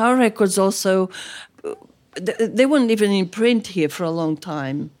then our records also, they weren't even in print here for a long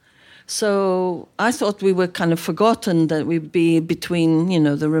time. So I thought we were kind of forgotten, that we'd be between,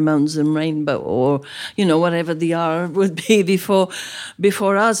 the Ramones and Rainbow, or, whatever the R would be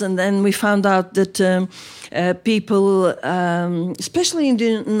before us. And then we found out that people, especially in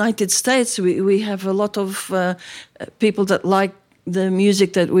the United States, we have a lot of people that like the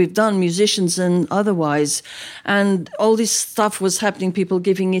music that we've done, musicians and otherwise. And all this stuff was happening, people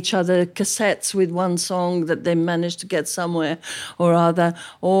giving each other cassettes with one song that they managed to get somewhere or other,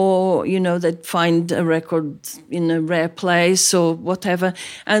 or, they'd find a record in a rare place or whatever.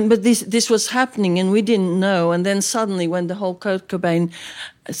 But this was happening, and we didn't know. And then suddenly, when the whole Kurt Cobain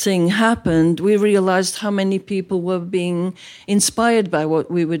thing happened, we realized how many people were being inspired by what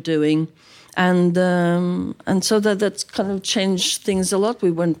we were doing. And so that's kind of changed things a lot.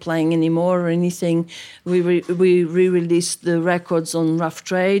 We weren't playing anymore or anything. We re-released the records on Rough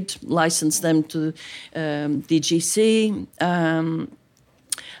Trade, licensed them to DGC,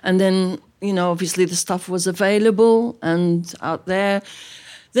 and then obviously the stuff was available and out there.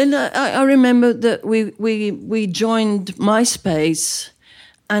 Then I remember that we joined MySpace.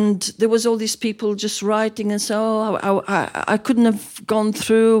 And there was all these people just writing and so I couldn't have gone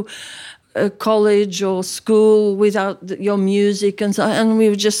through college or school without your music, and we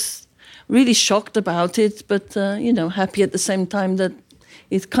were just really shocked about it, but happy at the same time that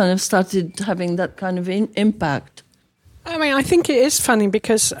it kind of started having that kind of impact. I mean, I think it is funny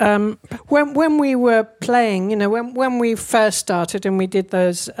because when we were playing, when we first started and we did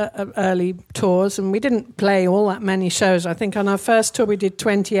those early tours, and we didn't play all that many shows. I think on our first tour we did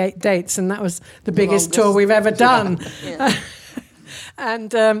 28 dates, and that was the biggest tour we've ever done. Yeah.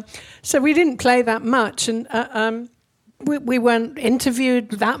 And so we didn't play that much, and we weren't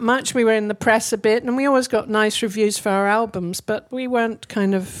interviewed that much. We were in the press a bit, and we always got nice reviews for our albums, but we weren't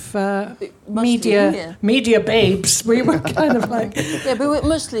kind of media babes. We were kind of like... Yeah, but we're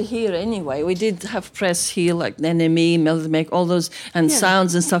mostly here anyway. We did have press here, like NME, Melody Make, all those, and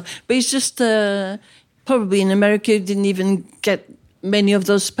Sounds and stuff. But it's just probably in America you didn't even get many of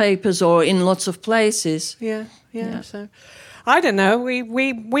those papers, or in lots of places. Yeah. So... I don't know. We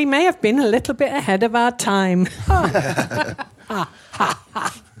may have been a little bit ahead of our time.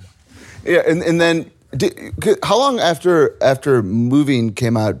 Yeah, and then how long after Moving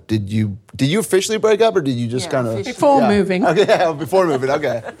came out did you officially break up, or did you just kind of before Moving? Okay, before Moving.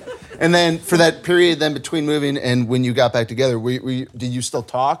 Okay, and then for that period then between Moving and when you got back together, did you still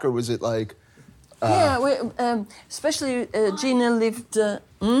talk, or was it like? Especially Gina lived.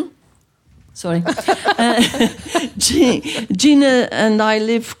 Sorry. Gina and I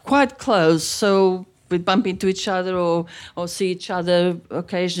live quite close, so we'd bump into each other or see each other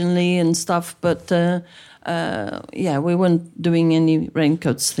occasionally and stuff. But we weren't doing any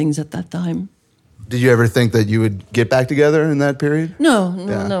Raincoats things at that time. Did you ever think that you would get back together in that period? No.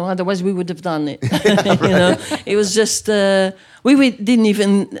 Otherwise, we would have done it. It was just we didn't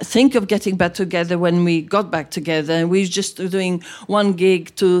even think of getting back together when we got back together. We were just doing one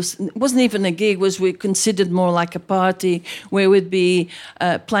gig it wasn't even a gig, we considered more like a party where we'd be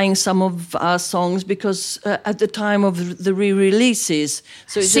playing some of our songs because at the time of the re-releases.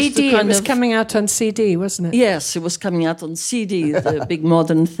 So it's CD, it was coming out on CD, wasn't it? Yes, it was coming out on CD, the big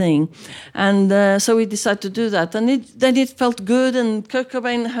modern thing. And so we decided to do that. And then it felt good, and Kurt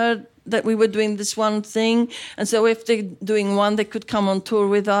Cobain heard that we were doing this one thing, and so if they're doing one, they could come on tour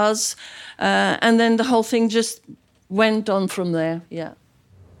with us, and then the whole thing just went on from there. Yeah.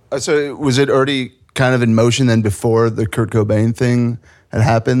 So was it already kind of in motion then before the Kurt Cobain thing had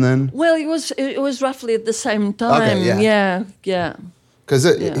happened? Then well, it was roughly at the same time. Okay, yeah. Because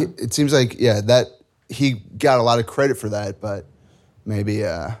it seems like that he got a lot of credit for that, but maybe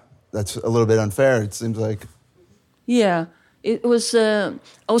that's a little bit unfair. It seems like. Yeah. It was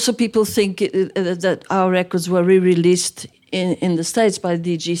also people think that our records were re-released in the States by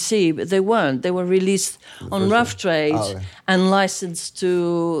DGC, but they weren't. They were released on Rough Trade and licensed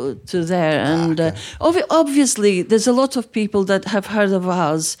to there. And obviously, there's a lot of people that have heard of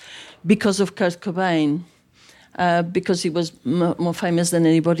us because of Kurt Cobain, because he was more famous than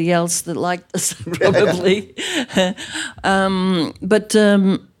anybody else that liked us, probably.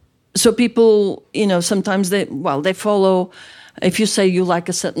 So people, sometimes they follow. If you say you like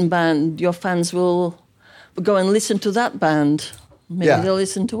a certain band, your fans will go and listen to that band. Maybe they'll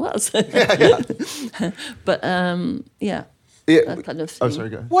listen to us. But that kind of thing. Oh, sorry,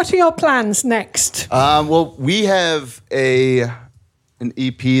 go ahead. What are your plans next? Well, we have an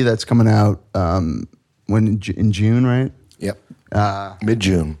EP that's coming out in June, right? Yep.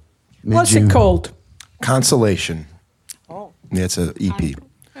 Mid-June. What's it called? Consolation. Oh. Yeah, it's an EP.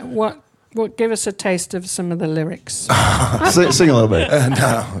 What give us a taste of some of the lyrics. Sing a little bit.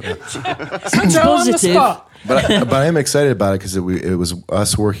 No. Go on the spot. But I am excited about it because it was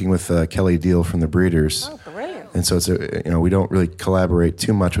us working with Kelly Deal from the Breeders. Oh, brilliant! And so it's we don't really collaborate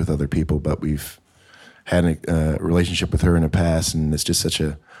too much with other people, but we've had a relationship with her in the past, and it's just such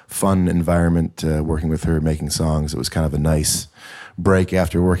a fun environment working with her, making songs. It was kind of a nice break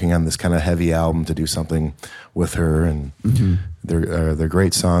after working on this kind of heavy album to do something with her, and they're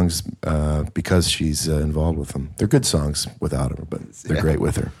great songs because she's involved with them. They're good songs without her, but they're great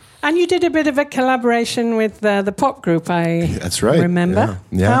with her. And you did a bit of a collaboration with the pop group, That's right. Remember?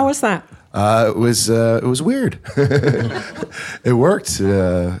 Yeah. How was that? It was weird. It worked.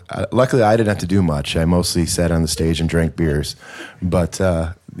 Luckily, I didn't have to do much. I mostly sat on the stage and drank beers, but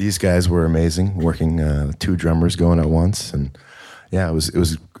these guys were amazing. Working 2 drummers going at once, and it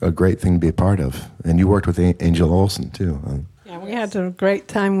was a great thing to be a part of. And you worked with Angel Olsen too. Yeah, we had a great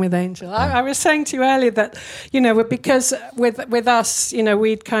time with Angel. I was saying to you earlier that, because with us,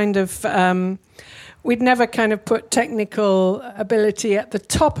 we'd kind of we'd never kind of put technical ability at the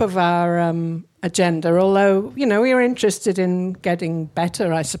top of our agenda, although, we were interested in getting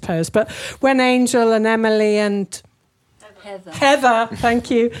better, I suppose. But when Angel and Emily and Heather, thank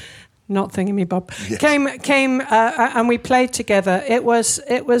you, not thingamabob, came and we played together, it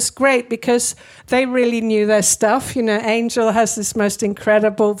was great because they really knew their stuff. Angel has this most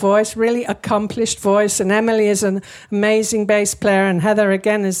incredible voice, really accomplished voice, and Emily is an amazing bass player, and Heather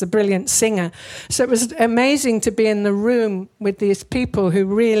again is a brilliant singer. So it was amazing to be in the room with these people who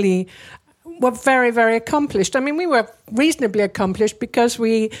really were very, very accomplished. I mean, we were reasonably accomplished because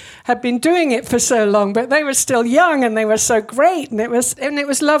we had been doing it for so long, but they were still young and they were so great. And it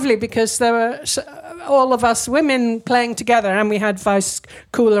was lovely because there were all of us women playing together, and we had Vice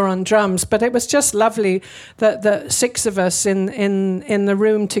Cooler on drums. But it was just lovely that the 6 of us in the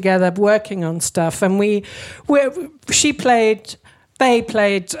room together working on stuff. And they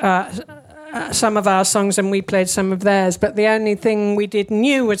played some of our songs and we played some of theirs, but the only thing we did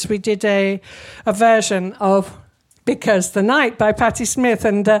new was we did a version of Because the Night by Patti Smith,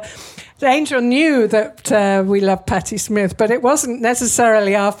 and Angel knew that we loved Patti Smith, but it wasn't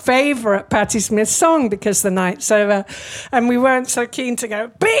necessarily our favourite Patti Smith song, Because the Night, so and we weren't so keen to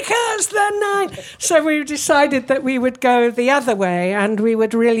go Because the Night, so we decided that we would go the other way and we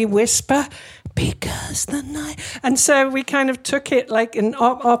would really whisper Because the Night. And so we kind of took it like and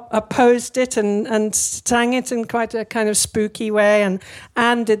opposed it and sang it in quite a kind of spooky way,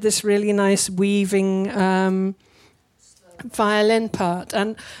 and did this really nice weaving violin part,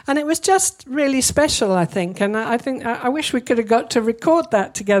 and it was just really special, I think. And I wish we could have got to record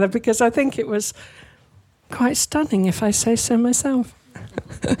that together, because I think it was quite stunning, if I say so myself.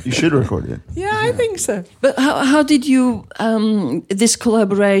 You should record it. Yeah, I think so. But how did you, this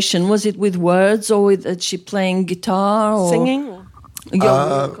collaboration, was it with words or with she playing guitar? Or? Singing?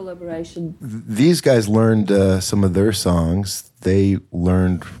 Your collaboration. These guys learned some of their songs. They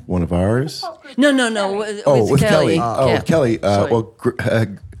learned one of ours. No. With Kelly. Yeah. Kelly. Sorry. Well,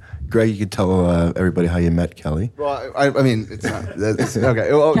 Greg, you could tell everybody how you met Kelly. Well, I mean, it's not. That's,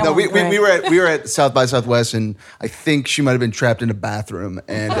 okay. Well, no, we were at South by Southwest, and I think she might have been trapped in a bathroom.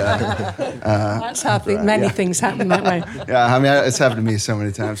 And That's happening. Many things happen that way. yeah, I mean, it's happened to me so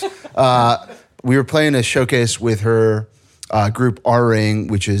many times. We were playing a showcase with her group R-Ring,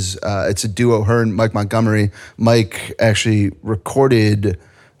 which is it's a duo. Her and Mike Montgomery. Mike actually recorded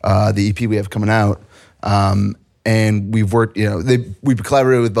the EP we have coming out. And we've worked, we've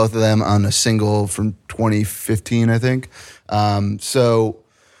collaborated with both of them on a single from 2015, I think. So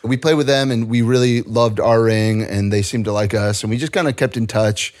we played with them, and we really loved R-Ring, and they seemed to like us, and we just kind of kept in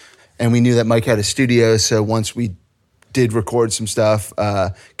touch. And we knew that Mike had a studio, so once we did record some stuff,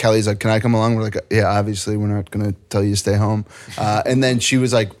 Kelly's like, "Can I come along?" We're like, "Yeah, obviously, we're not going to tell you to stay home." And then she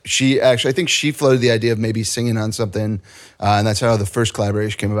was like, I think she floated the idea of maybe singing on something, and that's how the first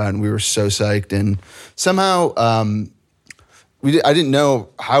collaboration came about. And we were so psyched. And somehow, I didn't know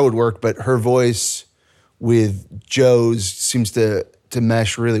how it would work, but her voice with Joe's seems to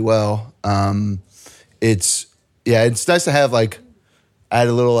mesh really well. It's nice to have add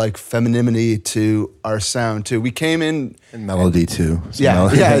a little femininity to our sound too. We came in And melody too. it's a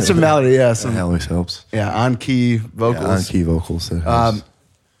melody. Yeah, That always helps. on key vocals. Yeah, on key vocals. That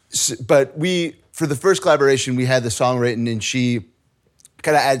helps. But for the first collaboration, we had the song written, and she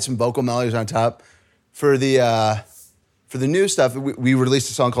kind of added some vocal melodies on top. For the new stuff, we released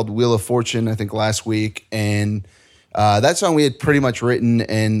a song called "Wheel of Fortune," I think last week, and that song we had pretty much written,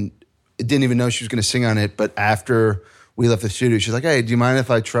 and didn't even know she was going to sing on it. But after we left the studio, she's like, "Hey, do you mind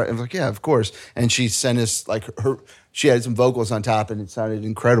if I try?" I was like, "Yeah, of course." And she sent us she had some vocals on top, and it sounded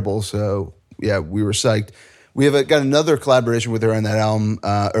incredible. So yeah, we were psyched. We have got another collaboration with her on that album,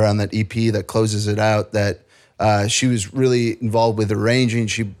 or on that EP that closes it out. That she was really involved with arranging.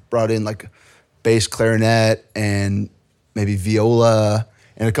 She brought in bass clarinet and maybe viola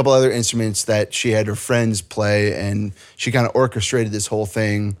and a couple other instruments that she had her friends play, and she kind of orchestrated this whole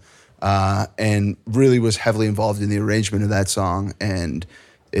thing. And really was heavily involved in the arrangement of that song, and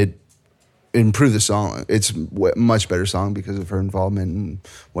it improved the song. It's a much better song because of her involvement and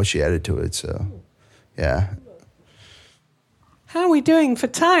what she added to it. So, yeah. How are we doing for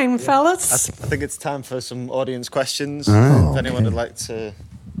time, fellas? I think it's time for some audience questions. Oh, if anyone would like to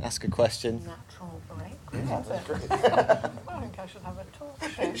ask a question. Natural break. I think I should have a talk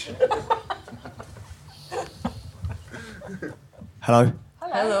show. Hello.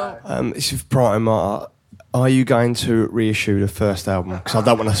 Hello. This is Protomartyr. Are you going to reissue the first album? Because I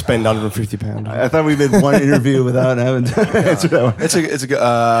don't want to spend £150. I thought we did one interview without having to answer that one. It's a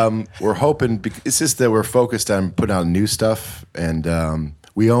good. We're hoping. It's just that we're focused on putting out new stuff, and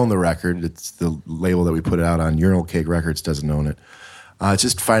we own the record. It's the label that we put it out on. Urinal Cake Records doesn't own it. It's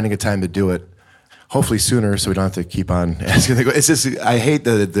just finding a time to do it. Hopefully sooner, so we don't have to keep on asking. It's just I hate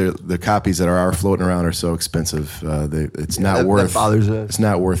the copies that are floating around are so expensive. It's not worth. That bothers us. It's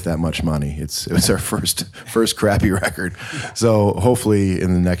not worth that much money. It was our first crappy record, so hopefully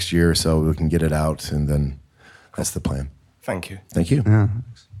in the next year or so we can get it out, and then that's the plan. Thank you. Thank you. Yeah.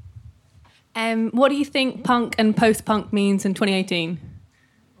 What do you think punk and post-punk means in 2018?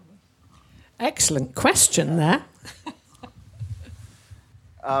 Excellent question there.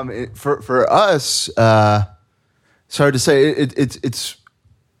 For us, it's hard to say.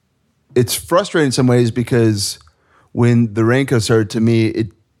 It's frustrating in some ways because when the Raincoats started, to me,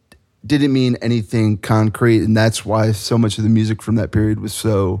 it didn't mean anything concrete, and that's why so much of the music from that period was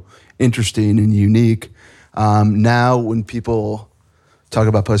so interesting and unique. Now, when people talk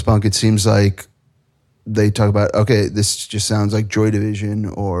about post-punk, it seems like they talk about, okay, this just sounds like Joy Division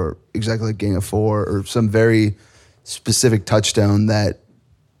or exactly like Gang of Four or some very specific touchstone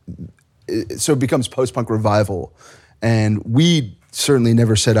so it becomes post-punk revival. And we certainly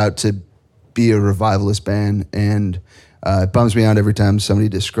never set out to be a revivalist band, and it bums me out every time somebody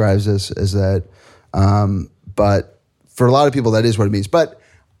describes us as that. But for a lot of people, that is what it means. But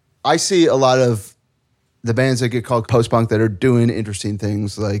I see a lot of the bands that get called post-punk that are doing interesting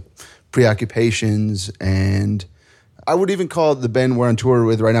things like Preoccupations, and I would even call the band we're on tour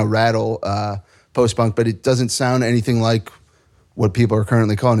with right now, Rattle, post-punk, but it doesn't sound anything like what people are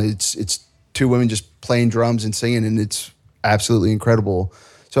currently calling it. It's two women just playing drums and singing, and it's absolutely incredible.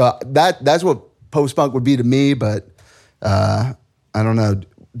 So that's what post-punk would be to me, but I don't know.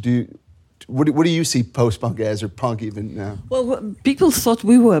 What do you see post-punk as, or punk even now? Well, people thought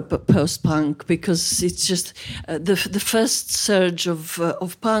we were post-punk because it's just the first surge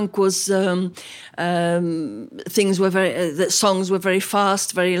of punk was things were the songs were very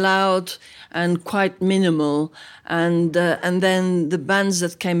fast, very loud, and quite minimal. And then the bands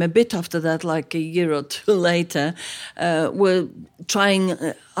that came a bit after that, like a year or two later, were trying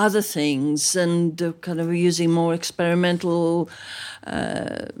other things and kind of using more experimental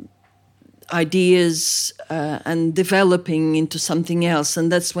ideas and developing into something else. And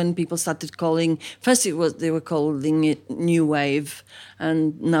that's when people started calling, first they were calling it new wave,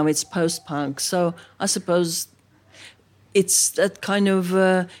 and now it's post-punk. So I suppose it's that kind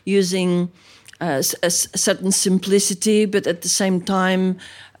of using a certain simplicity, but at the same time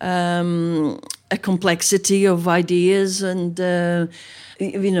a complexity of ideas. And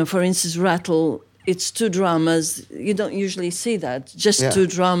for instance, Rattle, it's two drummers. You don't usually see that. Just two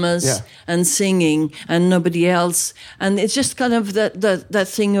drummers and singing and nobody else. And it's just kind of that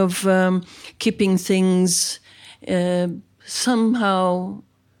thing of keeping things somehow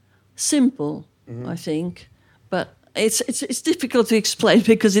simple, I think. But it's difficult to explain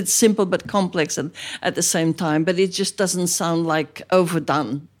because it's simple but complex at the same time. But it just doesn't sound like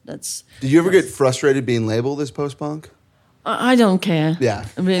overdone. Do you ever get frustrated being labeled as post-punk? I don't care. Yeah.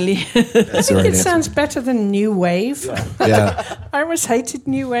 Really. I think it sounds better than new wave. Yeah. I always hated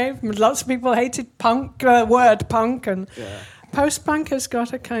new wave. Lots of people hated punk, word punk, and post-punk has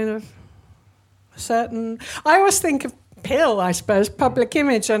got a kind of certain... I always think of PIL, I suppose, Public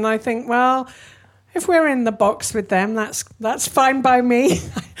Image, and I think, well, if we're in the box with them, that's fine by me.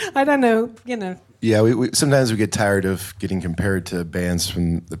 I don't know, Yeah, we sometimes we get tired of getting compared to bands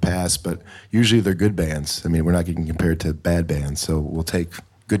from the past, but usually they're good bands. I mean, we're not getting compared to bad bands, so we'll take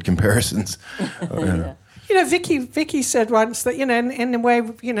good comparisons. Vicky said once that, in a way,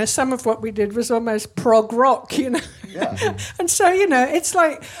 some of what we did was almost prog rock, Yeah. And so, it's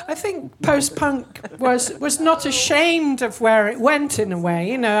like, I think post-punk was not ashamed of where it went in a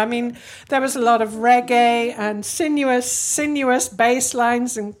way, I mean, there was a lot of reggae and sinuous bass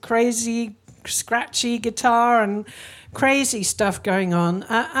lines and crazy scratchy guitar and crazy stuff going on,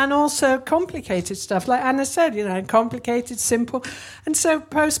 and also complicated stuff, like Anna said, complicated, simple. And so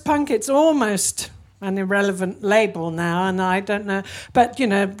post-punk, it's almost an irrelevant label now, and I don't know, but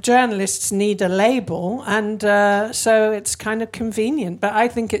journalists need a label, and so it's kind of convenient, but I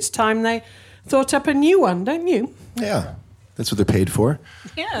think it's time they thought up a new one, don't you? Yeah, that's what they're paid for.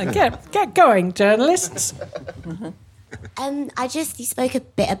 Yeah, get going, journalists. You spoke a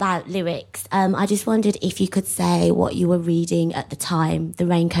bit about lyrics. I just wondered if you could say what you were reading at the time, the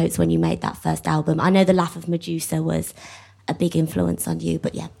Raincoats, when you made that first album. I know The Laugh of Medusa was a big influence on you,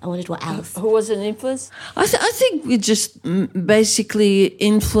 but I wondered what else. Who was an influence? I think we just basically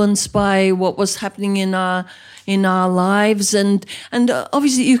influenced by what was happening in our lives, and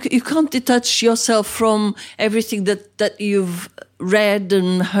obviously you can't detach yourself from everything that you've read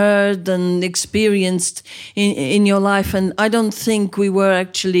and heard and experienced in your life. And I don't think we were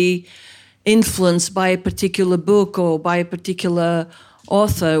actually influenced by a particular book or by a particular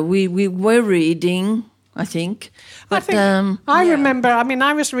author. We were reading, I think. But, I remember,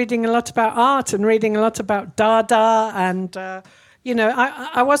 I was reading a lot about art and reading a lot about Dada, and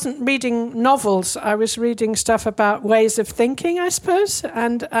I wasn't reading novels. I was reading stuff about ways of thinking, I suppose,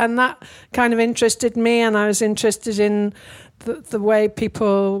 and that kind of interested me, and I was interested in the way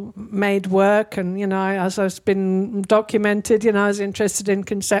people made work, and as I've been documented, I was interested in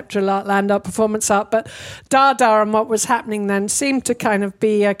conceptual art, land art, performance art, but Dada and what was happening then seemed to kind of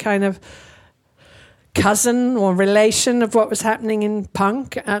be a kind of cousin or relation of what was happening in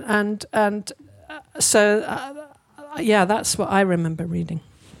punk, so that's what I remember reading.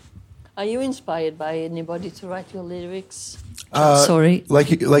 Are you inspired by anybody to write your lyrics? Sorry. Like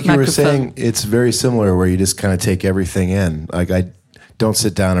you were saying, it's very similar where you just kind of take everything in. Like, I don't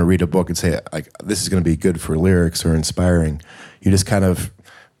sit down and read a book and say, like, this is going to be good for lyrics or inspiring. You just kind of,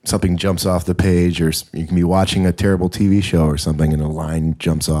 something jumps off the page, or you can be watching a terrible TV show or something and a line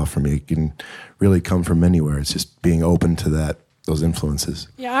jumps off from you. It can really come from anywhere. It's just being open to those influences.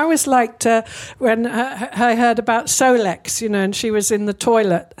 Yeah, I always liked when I heard about Solex, and she was in the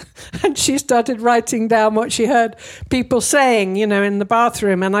toilet and she started writing down what she heard people saying, in the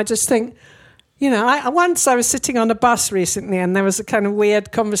bathroom. And I just think, once I was sitting on a bus recently and there was a kind of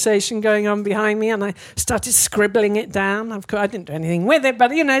weird conversation going on behind me and I started scribbling it down. Of course, I didn't do anything with it,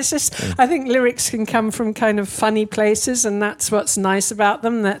 but, it's just, I think lyrics can come from kind of funny places, and that's what's nice about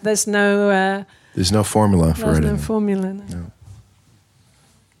them, that there's no... there's no formula for it. There's no formula, no.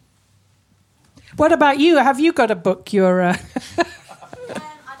 What about you? Have you got a book you're... I don't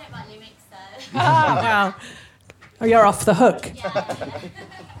write lyrics, Well, you're off the hook.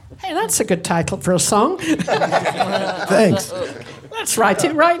 Hey, that's a good title for a song. Thanks. Let's write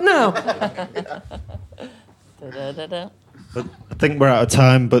it right now. But I think we're out of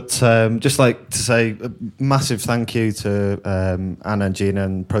time, but just like to say a massive thank you to Anna and Gina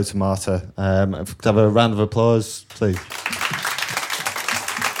and Protomartyr. Have a round of applause, please.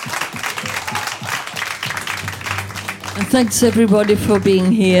 And thanks everybody for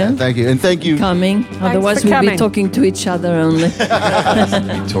being here. Thank you. And thank you. Coming. Otherwise we'll be talking to each other only.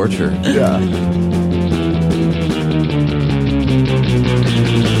 Torture. Yeah.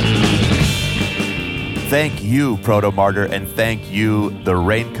 Thank you, Protomartyr, and thank you, the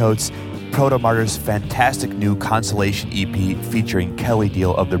Raincoats. Protomartyr's fantastic new consolation EP featuring Kelly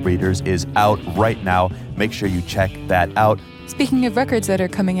Deal of the Breeders is out right now. Make sure you check that out. Speaking of records that are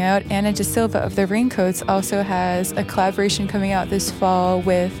coming out, Anna De Silva of the Raincoats also has a collaboration coming out this fall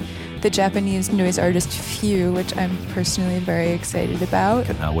with the Japanese noise artist Few, which I'm personally very excited about.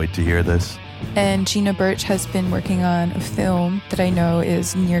 Cannot wait to hear this. And Gina Birch has been working on a film that I know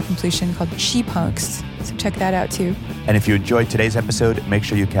is near completion called She Punks, so check that out too. And if you enjoyed today's episode, make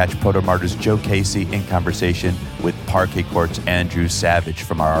sure you catch Protomartyr's Joe Casey in conversation with Parquet Court's Andrew Savage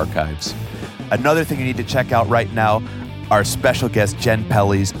from our archives. Another thing you need to check out right now, our special guest Jen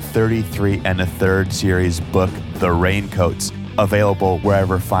Pelly's 33 1/3 series book, The Raincoats, available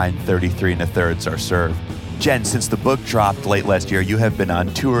wherever fine 33 1/3 are served. Jen, since the book dropped late last year, you have been on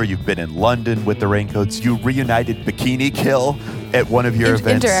tour. You've been in London with the Raincoats. You reunited Bikini Kill at one of your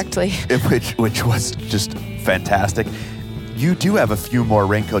events. Indirectly. Which was just fantastic. You do have a few more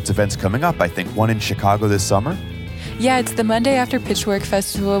Raincoats events coming up, I think. One in Chicago this summer. Yeah, it's the Monday after Pitchfork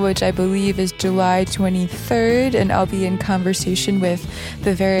Festival, which I believe is July 23rd, and I'll be in conversation with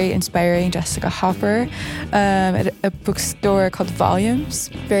the very inspiring Jessica Hopper at a bookstore called Volumes.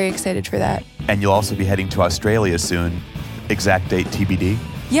 Very excited for that. And you'll also be heading to Australia soon. Exact date TBD.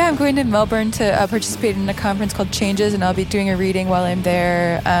 Yeah, I'm going to Melbourne to participate in a conference called Changes, and I'll be doing a reading while I'm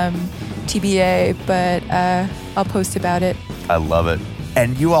there, TBA, but I'll post about it. I love it.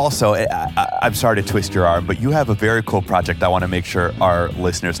 And you also, I'm sorry to twist your arm, but you have a very cool project I want to make sure our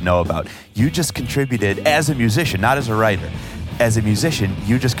listeners know about. You just contributed as a musician, not as a writer. As a musician,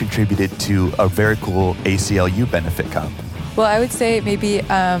 you just contributed to a very cool ACLU benefit comp. Well, I would say maybe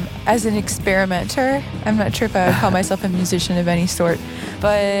as an experimenter. I'm not sure if I would call myself a musician of any sort.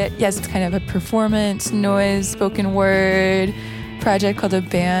 But yes, it's kind of a performance, noise, spoken word project called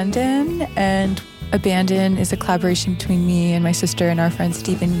Abandon. And Abandon is a collaboration between me and my sister and our friend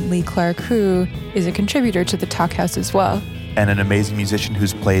Stephen Lee Clark, who is a contributor to the Talk House as well. And an amazing musician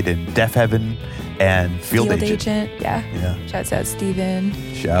who's played in Deaf Heaven and Field Agent. Yeah. Shouts out Stephen.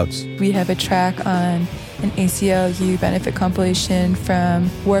 Shouts. We have a track on an ACLU benefit compilation from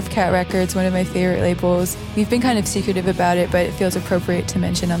Wharf Cat Records, one of my favorite labels. We've been kind of secretive about it, but it feels appropriate to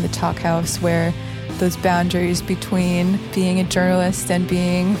mention on the Talk House, where those boundaries between being a journalist and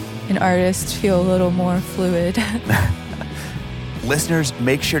being an artist feel a little more fluid. Listeners,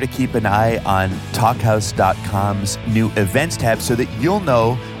 make sure to keep an eye on talkhouse.com's new events tab so that you'll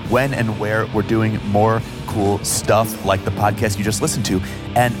know when and where we're doing more cool stuff like the podcast you just listened to.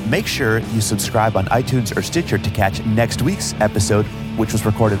 And make sure you subscribe on iTunes or Stitcher to catch next week's episode, which was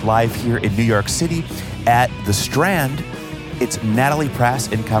recorded live here in New York City at The Strand. It's Natalie Prass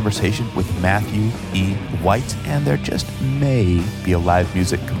in conversation with Matthew E. White, and there just may be a live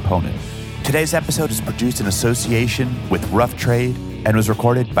music component. Today's episode is produced in association with Rough Trade and was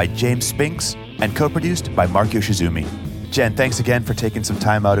recorded by James Spinks and co-produced by Mark Yoshizumi. Jen, thanks again for taking some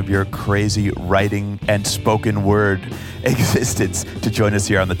time out of your crazy writing and spoken word existence to join us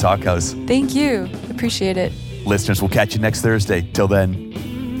here on the Talk House. Thank you. Appreciate it. Listeners, we'll catch you next Thursday. Till then.